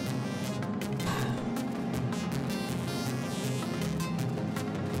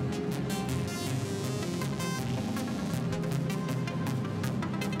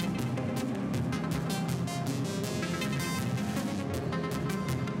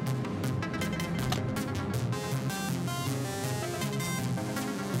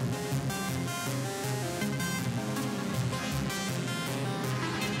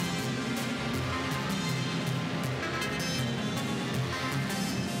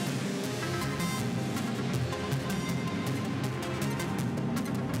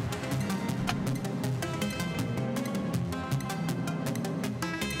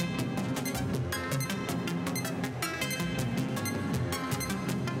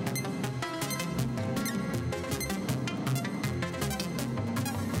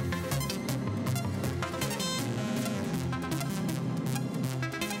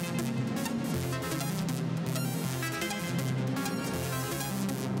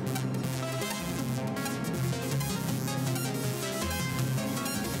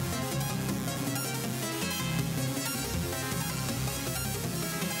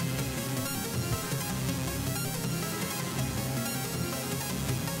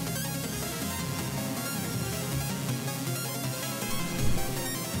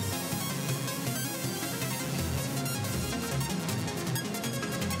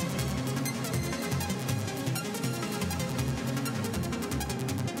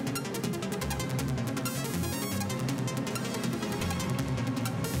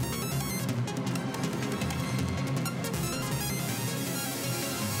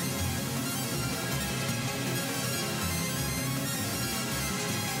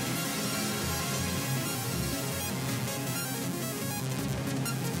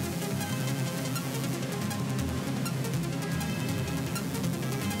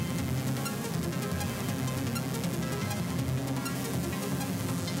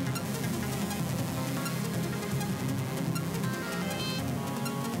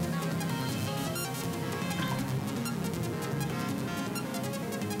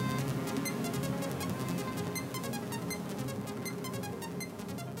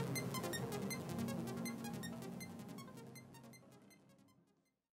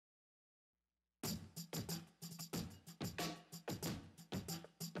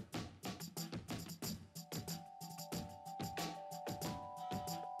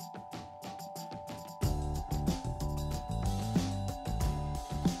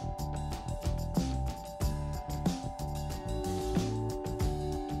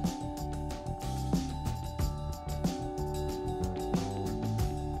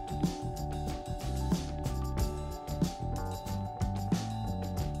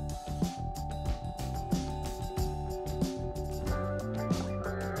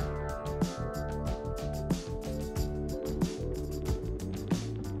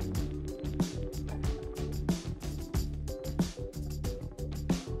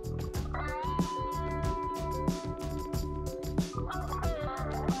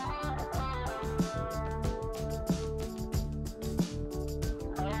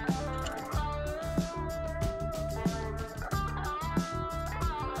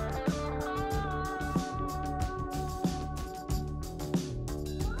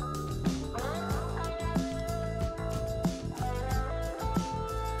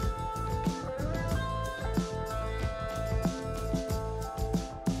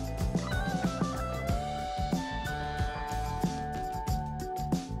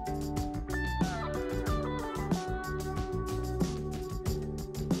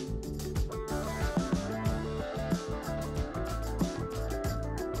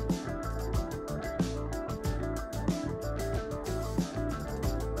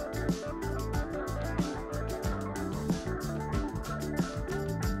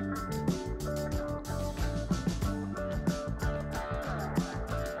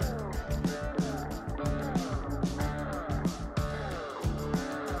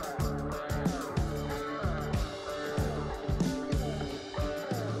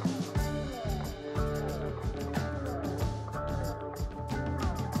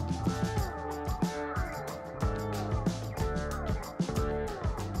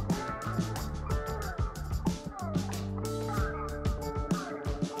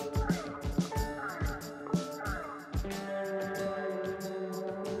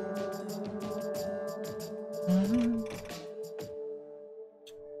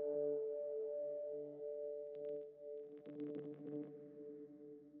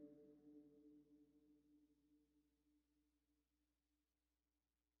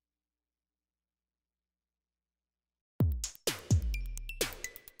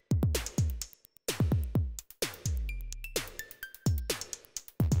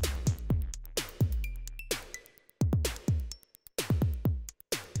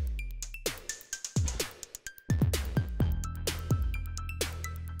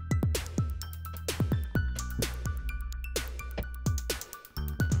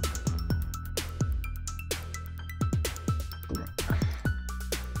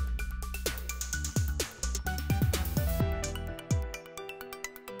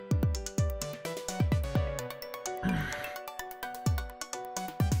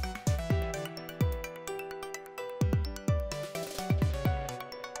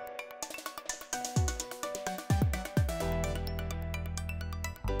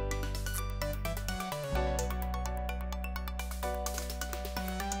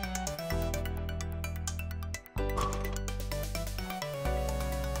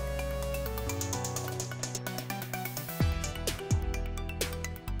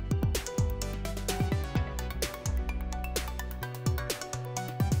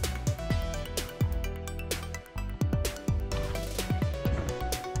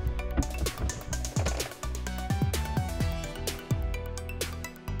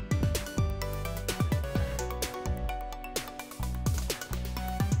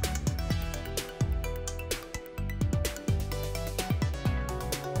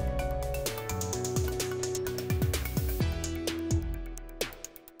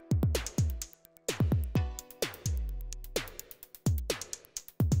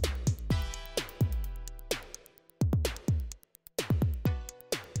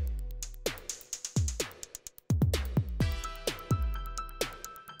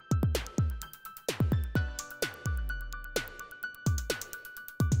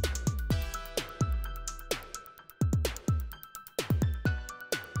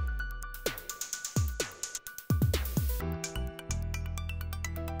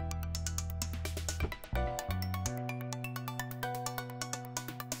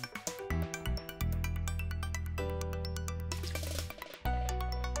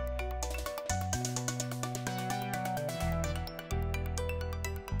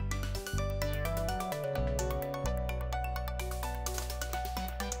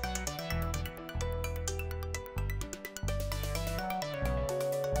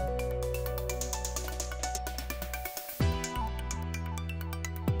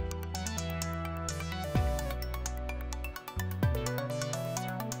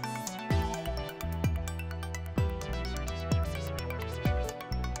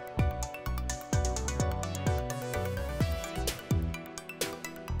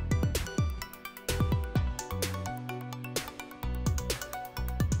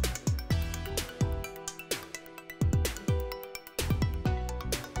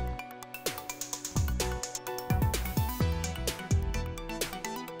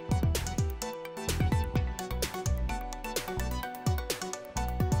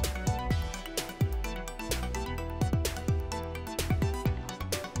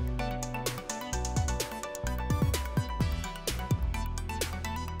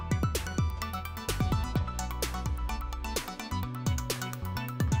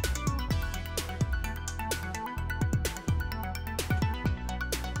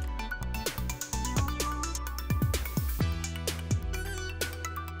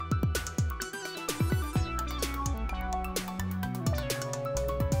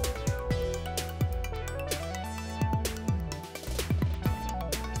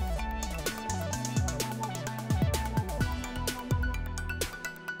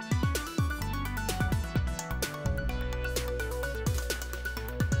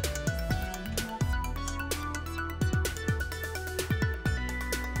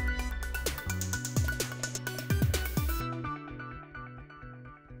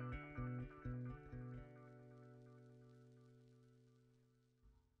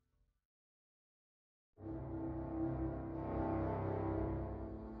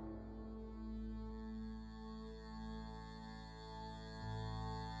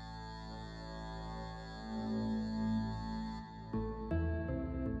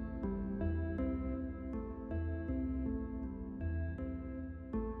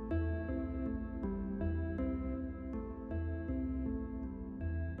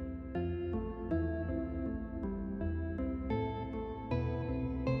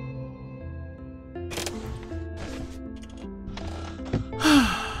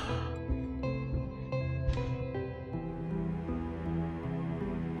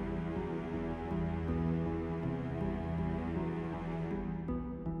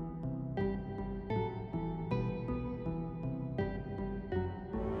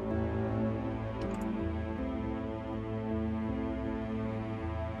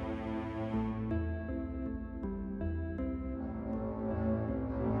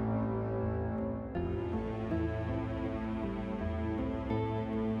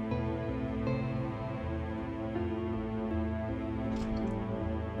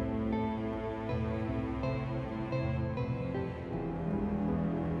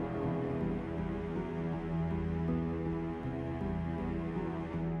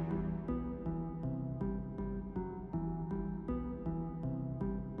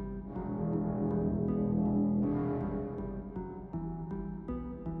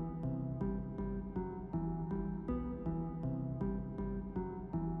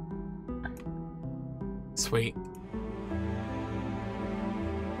 Sweet.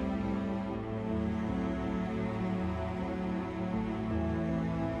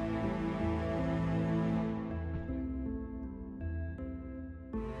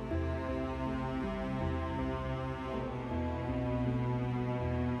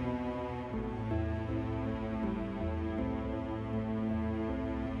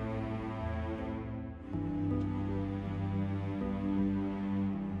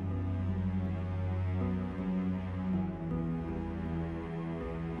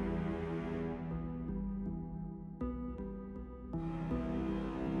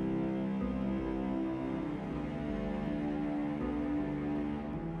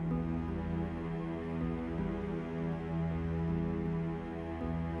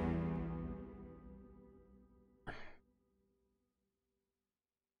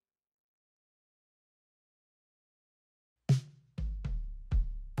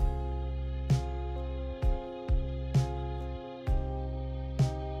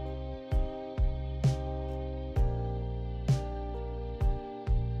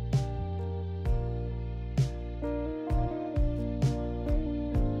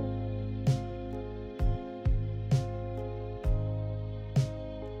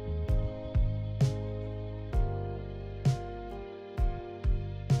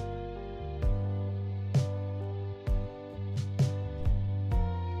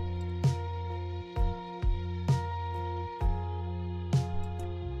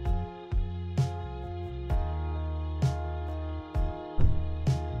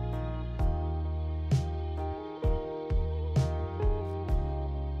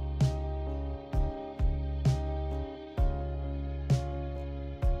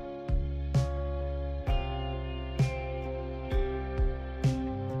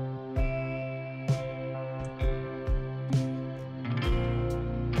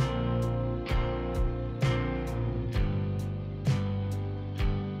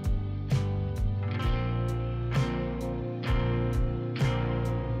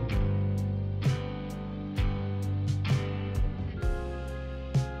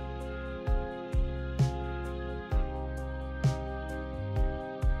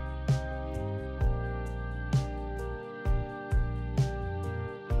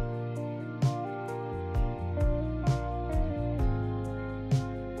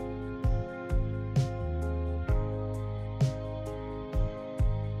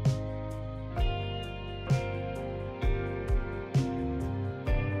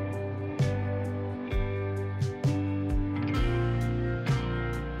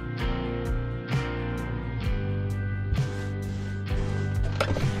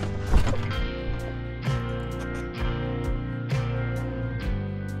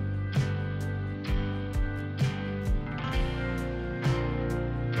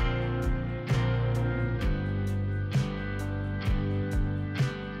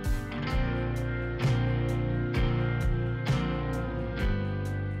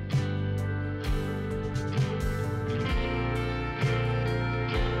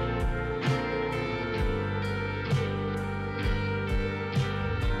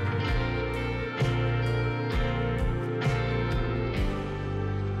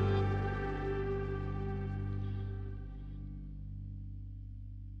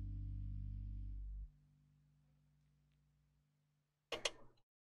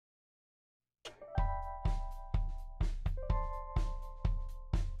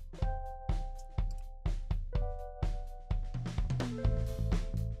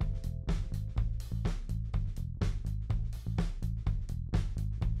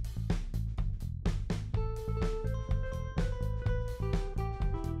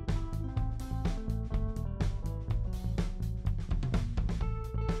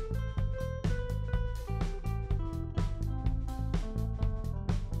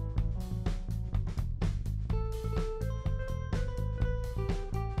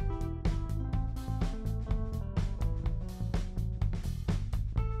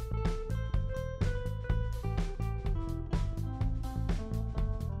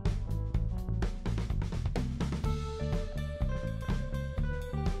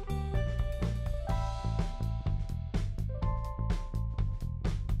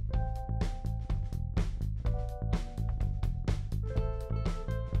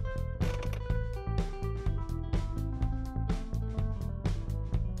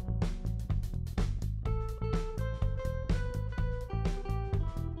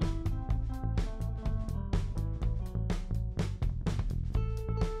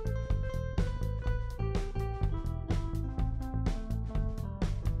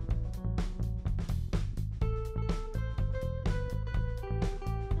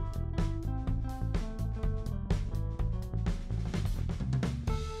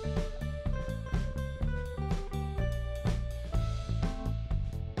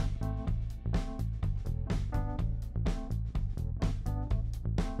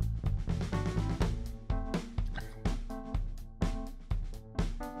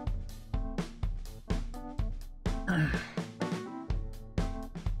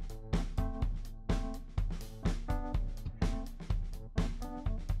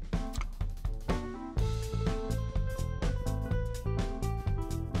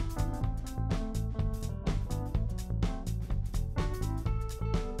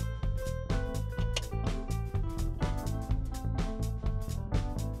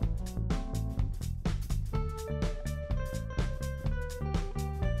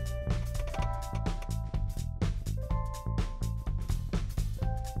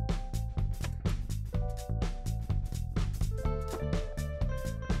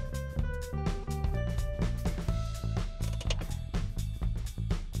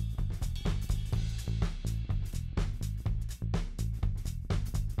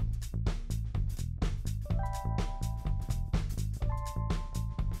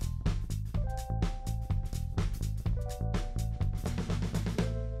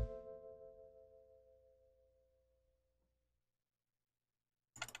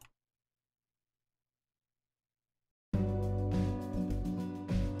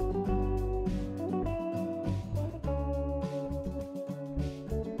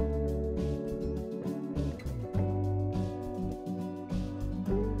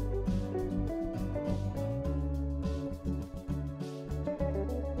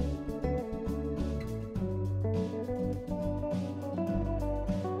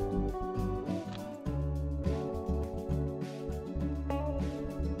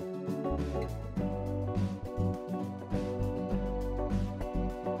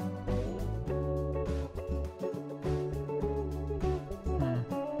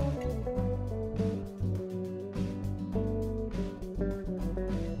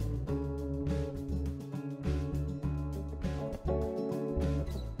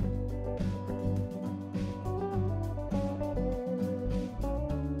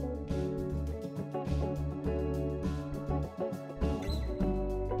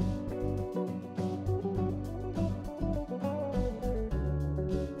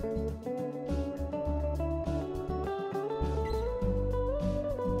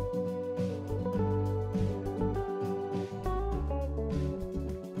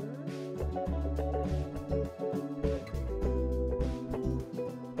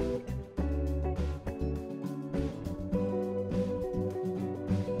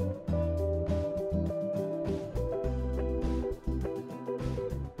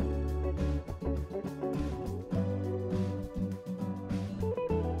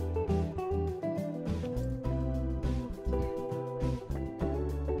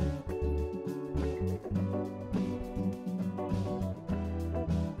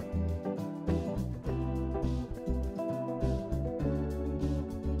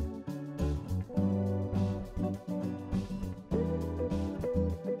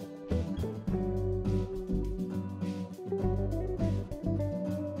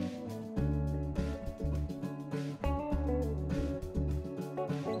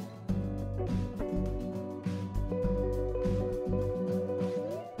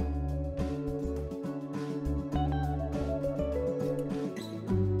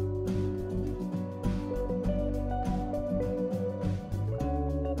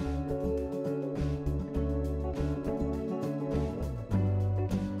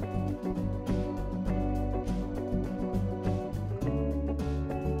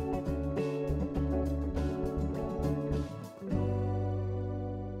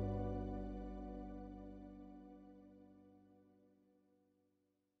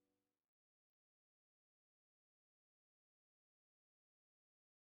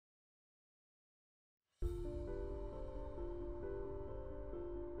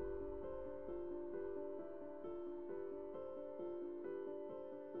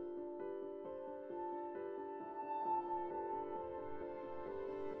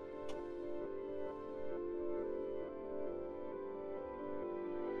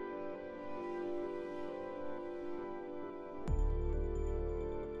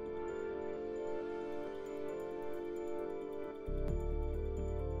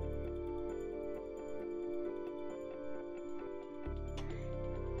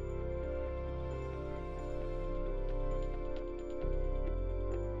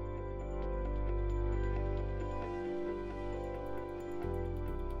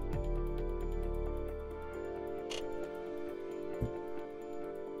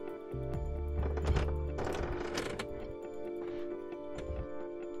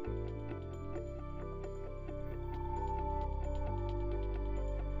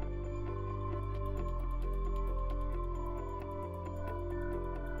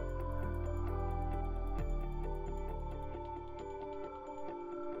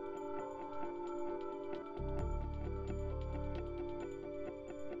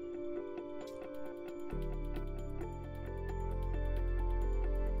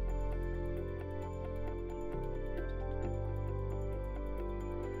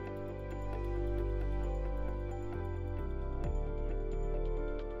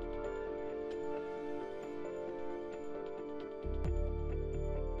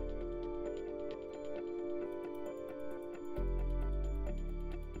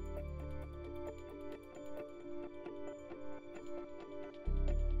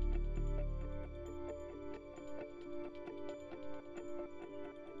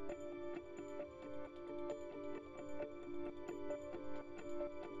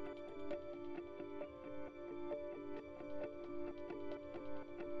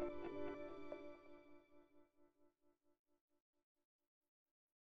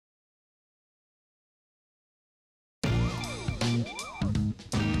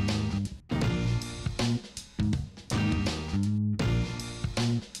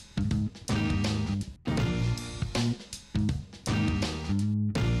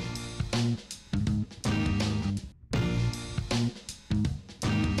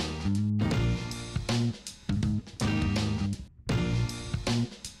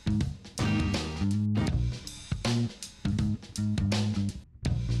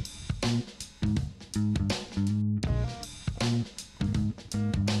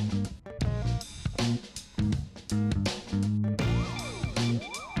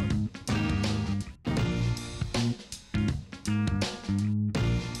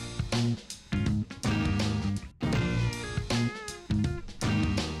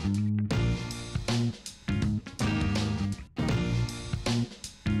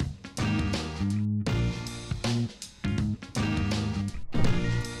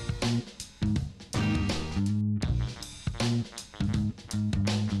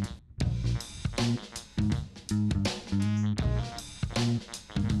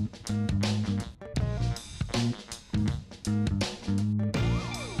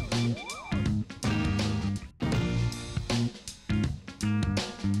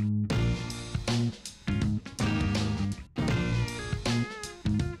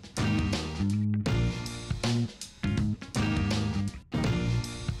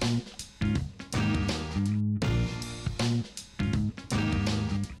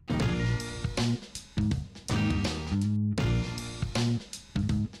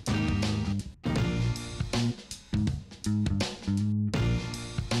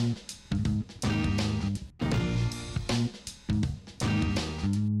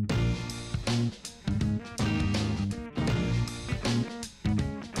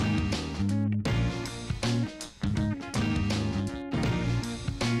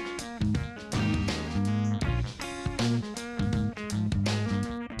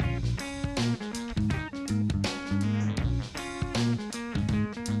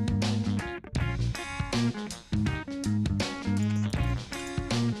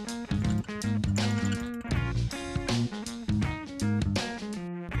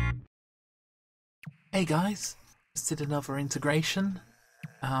 Hey guys, just did another integration,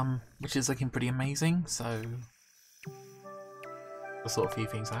 which is looking pretty amazing, so I'll sort a few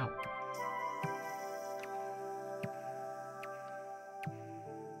things out.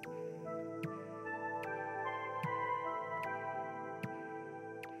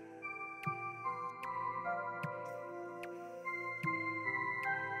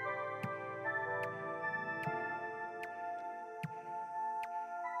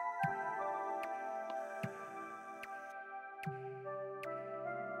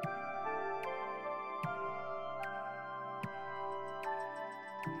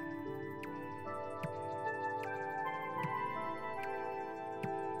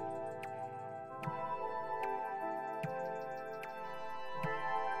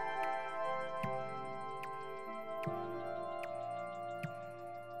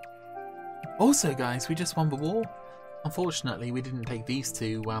 Also guys, we just won the war. Unfortunately we didn't take these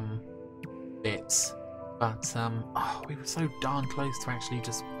two bits, but oh, we were so darn close to actually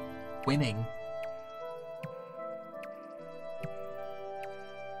just winning.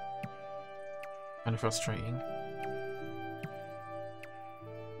 Kind of frustrating.